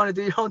guys are going to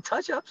do your own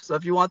touch-ups. So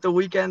if you want the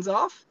weekends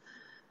off,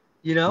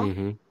 you know,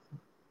 Mm-hmm.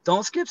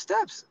 don't skip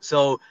steps.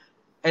 So,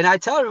 and I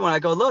tell everyone, I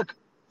go, look,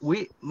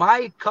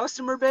 my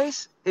customer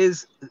base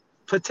is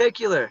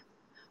particular.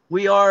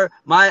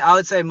 I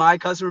would say my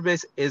customer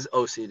base is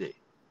OCD.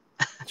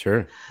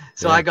 Sure.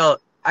 So Yeah.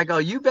 I go,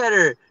 you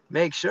better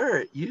make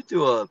sure you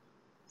do a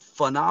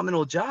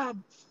phenomenal job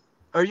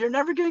or you're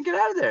never going to get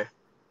out of there,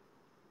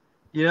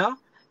 you know?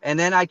 And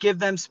then I give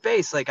them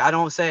space. Like I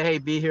don't say, hey,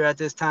 be here at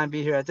this time,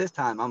 be here at this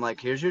time. I'm like,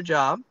 here's your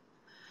job.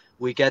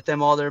 We get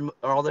them all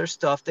their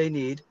stuff they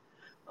need.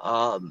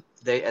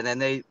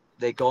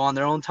 They go on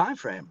their own time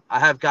frame. I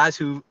have guys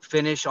who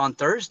finish on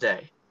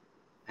Thursday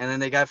and then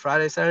they got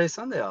Friday, Saturday,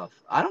 Sunday off.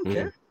 I don't Mm-hmm.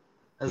 care.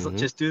 Mm-hmm.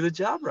 Just do the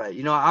job right.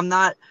 I'm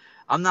not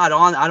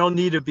on. I don't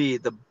need to be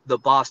the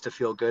boss to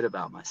feel good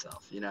about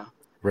myself.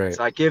 Right.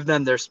 So I give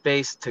them their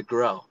space to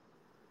grow,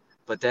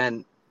 but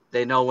then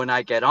they know when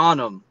I get on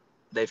them,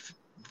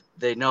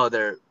 they know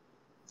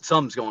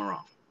something's going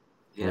wrong.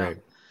 You know.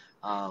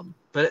 Right.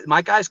 But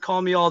my guys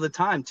call me all the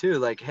time too.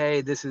 Like,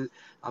 hey,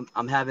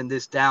 I'm having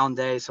this down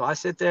day. So I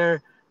sit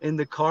there in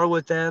the car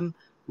with them.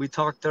 We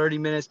talk 30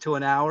 minutes to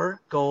an hour,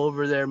 go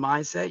over their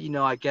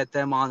mindset. I get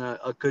them on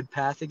a good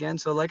path again.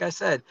 So like I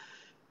said,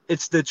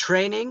 it's the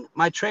training.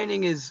 My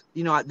training is,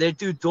 they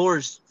do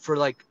doors for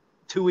like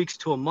 2 weeks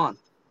to a month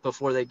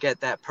before they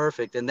get that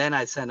perfect. And then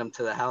I send them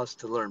to the house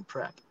to learn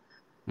prep.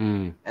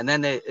 Mm. And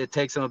then it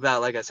takes them about,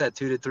 like I said,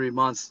 2 to 3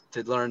 months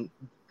to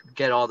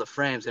get all the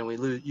frames. And we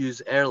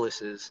use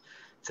airlesses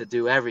to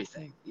do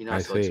everything,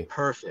 I so it's see.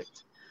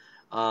 perfect.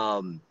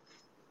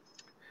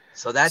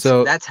 So that's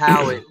So that's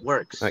how it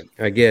works.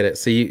 I get it.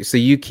 So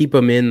you keep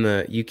them in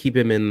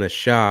the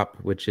shop,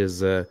 which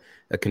is a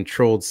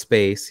controlled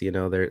space.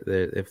 They're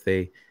if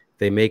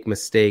they make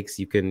mistakes,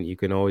 you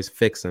can always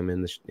fix them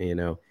in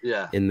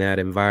Yeah. in that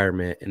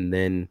environment, and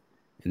then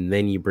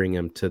you bring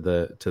them to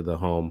the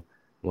home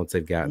once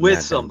they've gotten With that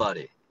done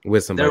somebody.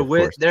 with somebody, of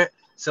course.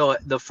 So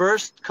the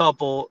first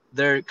couple,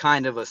 they're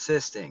kind of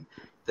assisting.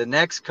 The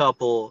next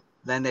couple,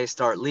 then they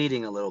start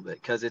leading a little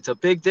bit because it's a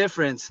big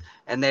difference,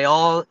 and they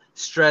all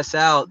stress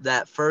out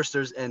that first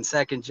and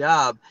second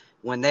job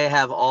when they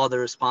have all the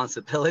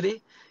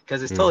responsibility,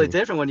 because it's totally Hmm.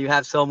 different when you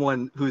have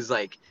someone who's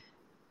like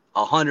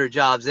 100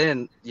 jobs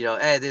in,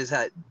 hey,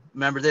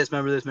 remember this,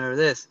 remember this, remember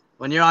this.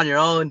 When you're on your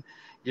own,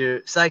 you're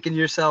psyching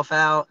yourself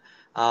out.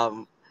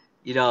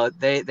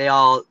 They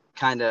all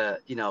kind of,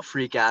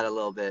 freak out a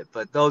little bit.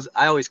 But those,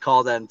 I always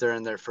call them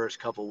during their first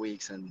couple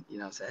weeks and,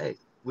 say, hey,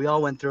 we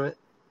all went through it.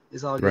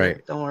 It's all good.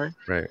 Right. Don't worry.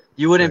 Right.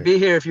 You wouldn't Right. be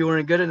here if you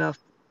weren't good enough.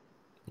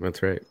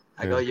 That's right.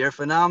 I go, Yeah. you're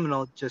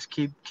phenomenal. Just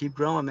keep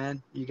growing,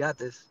 man. You got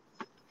this.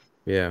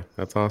 Yeah,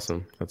 that's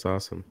awesome. That's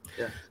awesome.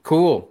 Yeah.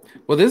 Cool.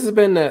 Well, this has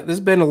been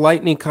a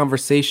lightning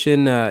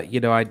conversation.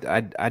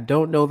 I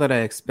don't know that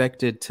I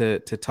expected to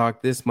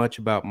talk this much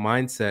about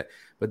mindset,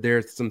 but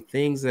there's some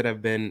things that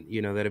have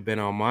been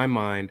on my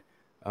mind,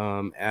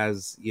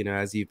 as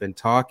you've been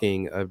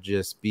talking, of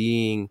just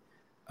being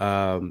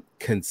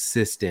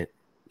consistent,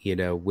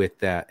 with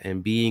that,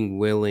 and being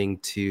willing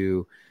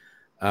to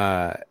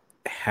uh,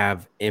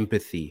 have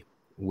empathy,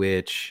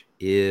 which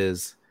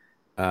is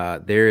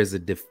there is a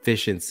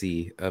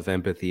deficiency of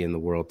empathy in the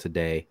world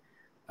today.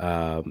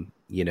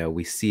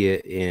 We see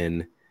it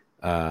in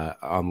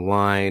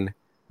online.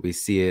 We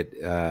see it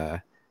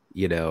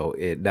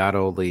it not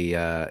only,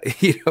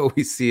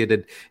 we see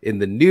it in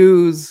the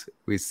news,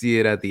 we see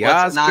it at the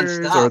What's Oscars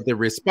or nonstop? the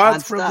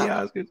response from the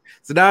Nonstop. Oscars.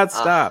 It's Uh,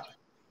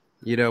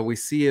 nonstop. We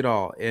see it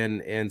all.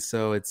 And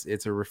so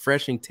it's a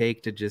refreshing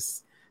take to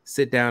just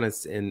sit down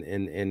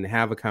and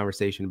have a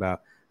conversation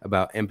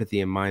about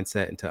empathy and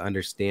mindset, and to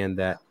understand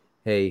that,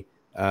 hey,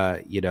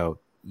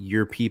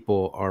 your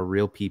people are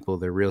real people.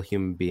 They're real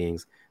human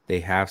beings. They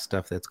have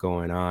stuff that's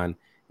going on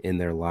in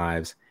their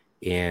lives.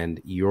 And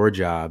your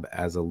job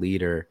as a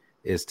leader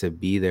is to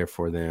be there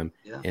for them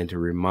yeah. and to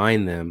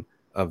remind them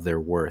of their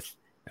worth.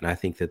 And I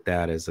think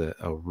that is a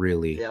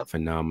really Yep.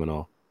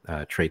 phenomenal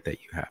trait that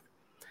you have.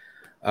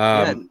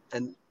 Yeah.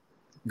 And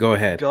Go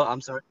ahead. go.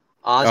 I'm sorry.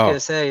 I was Oh, gonna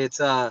say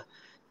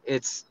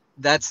it's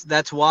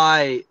that's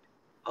why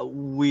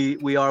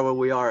we are where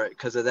we are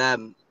because of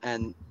them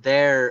and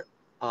their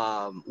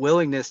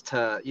willingness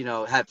to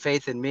have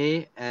faith in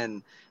me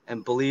and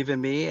believe in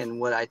me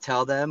and what I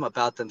tell them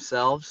about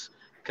themselves.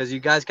 Because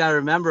you guys got to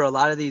remember, a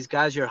lot of these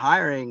guys you're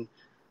hiring,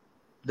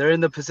 they're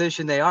in the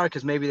position they are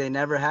because maybe they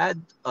never had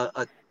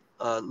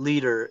a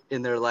leader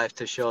in their life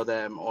to show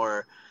them,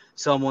 or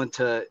someone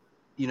to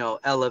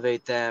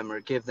elevate them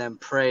or give them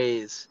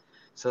praise.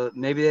 So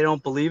maybe they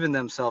don't believe in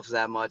themselves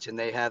that much, and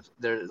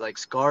they're like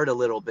scarred a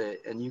little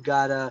bit, and you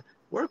gotta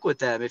work with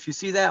them. If you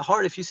see that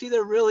heart, if you see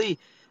they're really,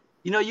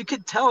 you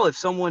could tell if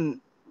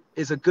someone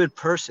is a good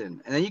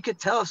person, and then you could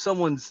tell if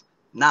someone's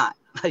not.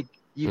 Like,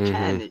 you mm-hmm.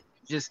 can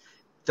just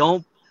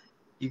don't.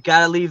 You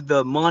gotta leave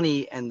the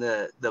money and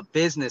the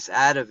business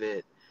out of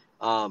it,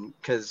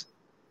 because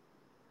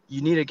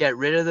you need to get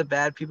rid of the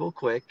bad people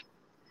quick,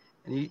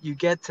 and you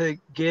get to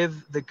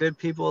give the good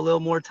people a little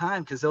more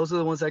time, because those are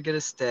the ones that are going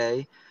to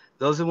stay.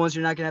 Those are the ones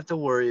you're not going to have to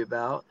worry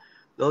about.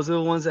 Those are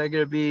the ones that are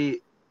going to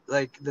be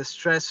like the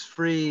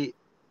stress-free,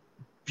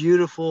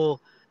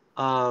 beautiful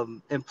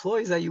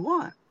employees that you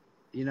want,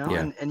 Yeah.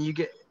 and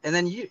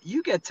then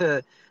you get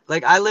to,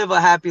 like, I live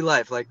a happy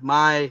life. Like,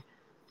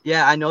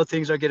 yeah, I know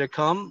things are going to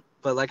come,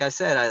 but like I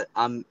said,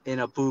 I'm in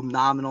a boom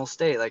nominal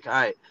state. Like, all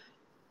right,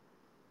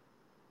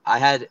 I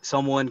had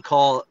someone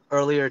call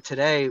earlier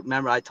today.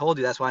 Remember, I told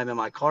you that's why I'm in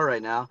my car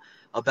right now,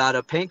 about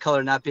a paint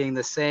color not being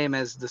the same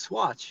as the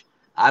swatch.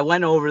 I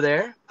went over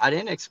there. I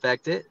didn't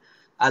expect it.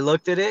 I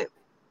looked at it.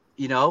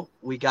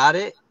 We got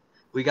it.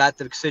 We got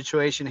the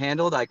situation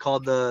handled. I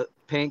called the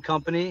paint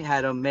company,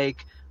 had them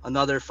make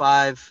another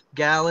 5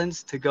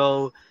 gallons to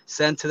go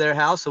send to their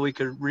house so we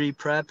could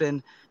re-prep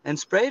and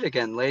spray it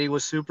again. Lady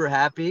was super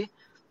happy.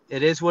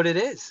 It is what it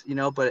is,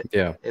 but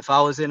Yeah. if I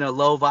was in a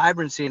low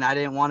vibrancy and I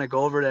didn't want to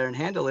go over there and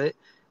handle it,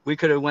 we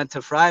could have went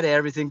to Friday.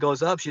 Everything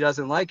goes up. She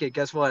doesn't like it.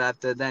 Guess what? I have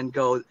to then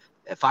go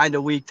find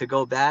a week to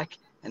go back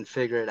and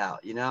figure it out.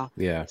 Yeah.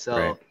 Right.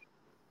 So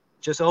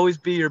just always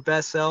be your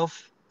best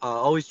self.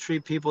 Always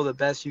treat people the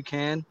best you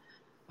can.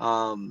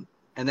 And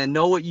then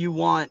know what you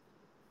want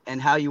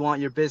and how you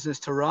want your business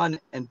to run,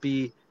 and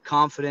be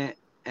confident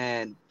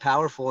and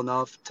powerful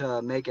enough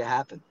to make it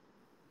happen.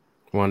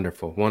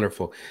 Wonderful.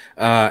 Wonderful.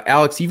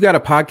 Alex, you've got a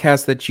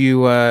podcast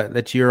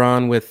that you're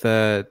on with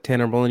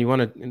Tanner Mullen. You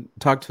want to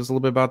talk to us a little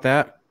bit about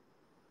that?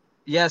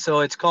 Yeah, so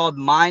it's called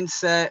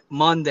Mindset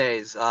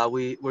Mondays.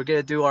 We're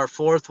gonna do our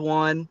 4th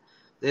one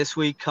this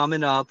week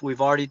coming up. We've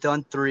already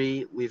done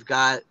 3. We've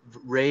got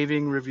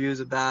raving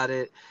reviews about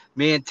it.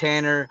 Me and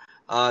Tanner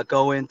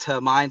go into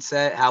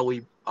mindset, how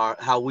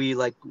we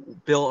like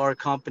built our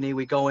company.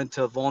 We go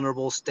into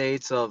vulnerable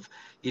states of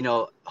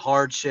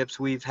hardships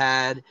we've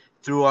had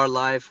through our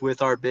life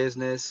with our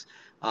business,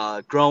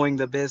 growing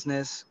the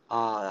business.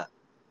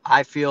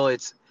 I feel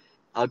it's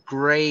a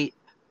great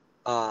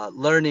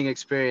learning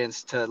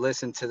experience to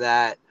listen to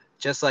that,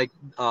 just like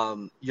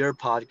your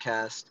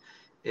podcast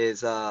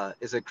is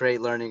a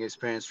great learning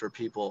experience for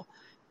people.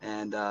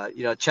 And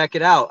check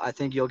it out. I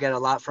think you'll get a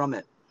lot from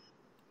it.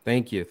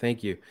 Thank you.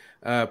 Thank you.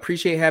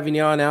 Appreciate having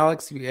you on,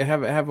 Alex.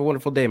 Have a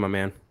wonderful day, my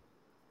man.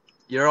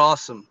 You're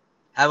awesome.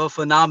 Have a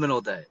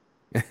phenomenal day.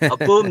 A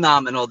boom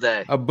nominal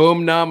day. A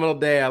boom nominal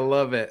day. I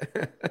love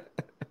it.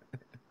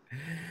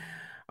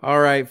 All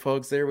right,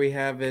 folks, there we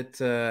have it.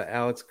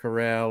 Alex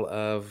Corral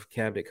of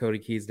Cabinet Cody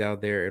Keys down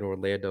there in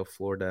Orlando,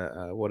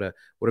 Florida. What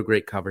a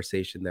great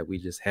conversation that we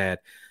just had.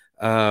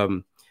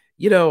 Um,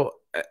 you know,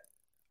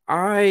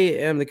 I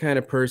am the kind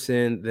of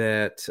person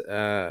that,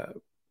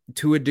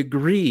 to a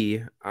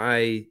degree,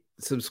 I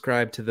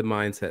subscribe to the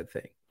mindset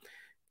thing.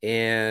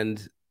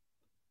 And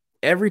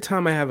every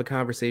time I have a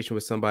conversation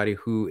with somebody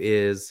who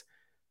is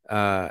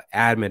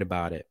adamant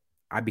about it,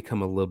 I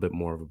become a little bit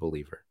more of a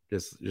believer.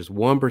 Just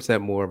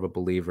 1% more of a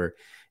believer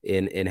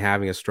in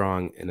having a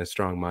strong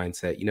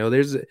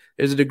mindset.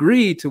 There's a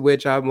degree to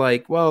which I'm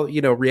like, well,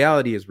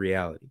 reality is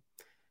reality,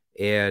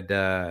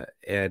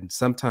 and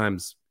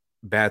sometimes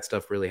bad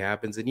stuff really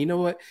happens. And you know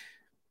what?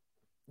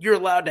 You're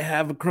allowed to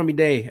have a crummy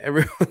day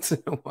every once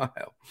in a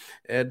while,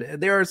 and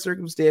there are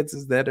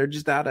circumstances that are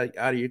just out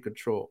of your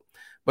control.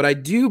 But I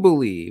do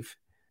believe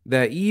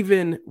that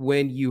even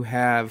when you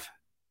have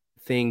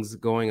things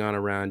going on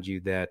around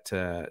you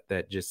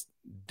that just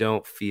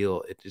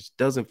it just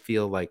doesn't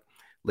feel like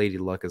Lady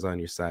Luck is on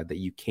your side, that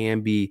you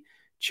can be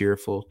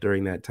cheerful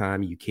during that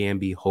time. You can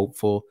be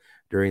hopeful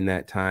during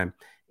that time.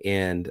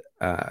 And,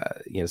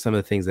 some of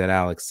the things that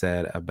Alex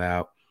said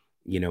about,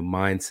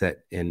 mindset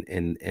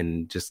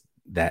and just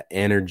that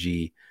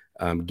energy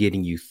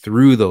getting you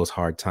through those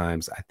hard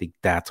times, I think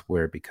that's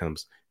where it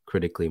becomes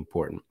critically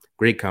important.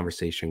 Great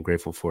conversation.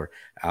 Grateful for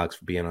Alex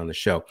for being on the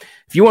show.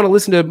 If you want to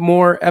listen to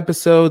more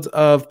episodes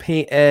of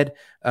Paint Ed,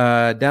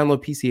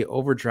 download PCA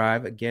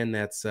Overdrive. Again,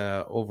 that's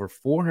over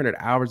 400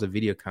 hours of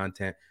video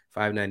content,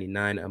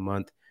 $5.99 a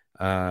month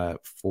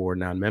for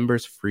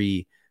non-members,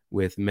 free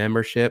with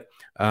membership.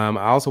 I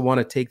also want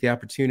to take the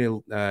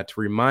opportunity to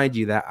remind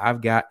you that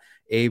I've got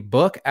a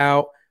book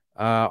out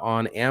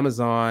on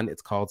Amazon.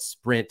 It's called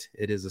Sprint.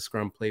 It is a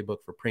Scrum playbook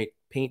for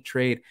paint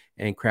trade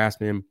and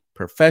craftsman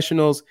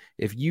professionals.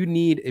 If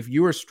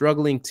you are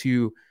struggling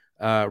to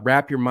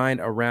wrap your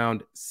mind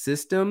around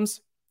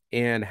systems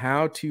and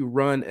how to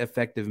run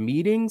effective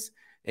meetings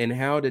and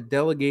how to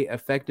delegate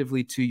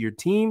effectively to your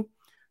team,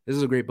 this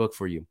is a great book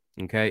for you.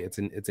 Okay. It's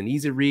an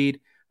easy read.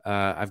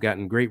 I've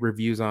gotten great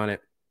reviews on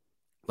it.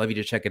 Love you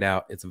to check it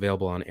out. It's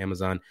available on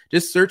Amazon.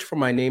 Just search for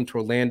my name,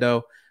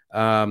 Torlando.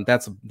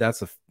 That's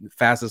the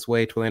fastest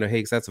way. Torlando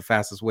Hakes. That's the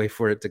fastest way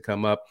for it to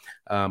come up.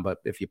 But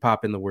if you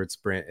pop in the word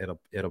Sprint,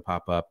 it'll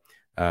pop up.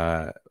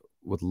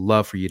 Would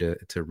love for you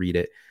to read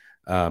it.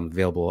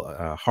 Available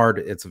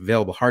It's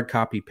available hard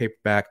copy,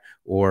 paperback,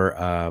 or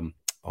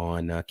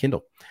on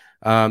Kindle.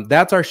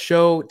 That's our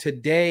show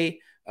today.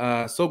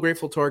 So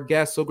grateful to our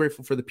guests. So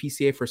grateful for the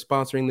PCA for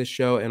sponsoring this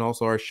show, and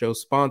also our show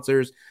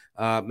sponsors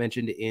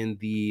mentioned in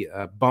the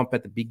bump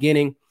at the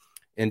beginning.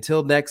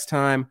 Until next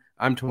time,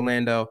 I'm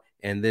Torlando,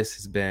 and this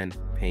has been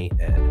Paint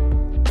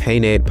Ed.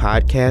 Paint Ed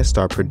podcasts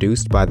are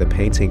produced by the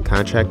Painting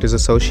Contractors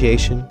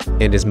Association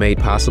and is made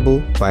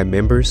possible by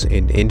members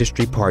and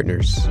industry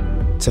partners.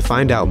 To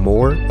find out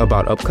more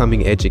about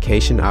upcoming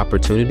education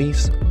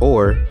opportunities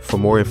or for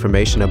more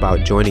information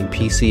about joining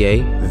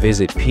PCA,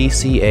 visit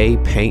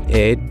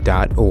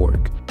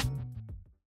pcapainted.org.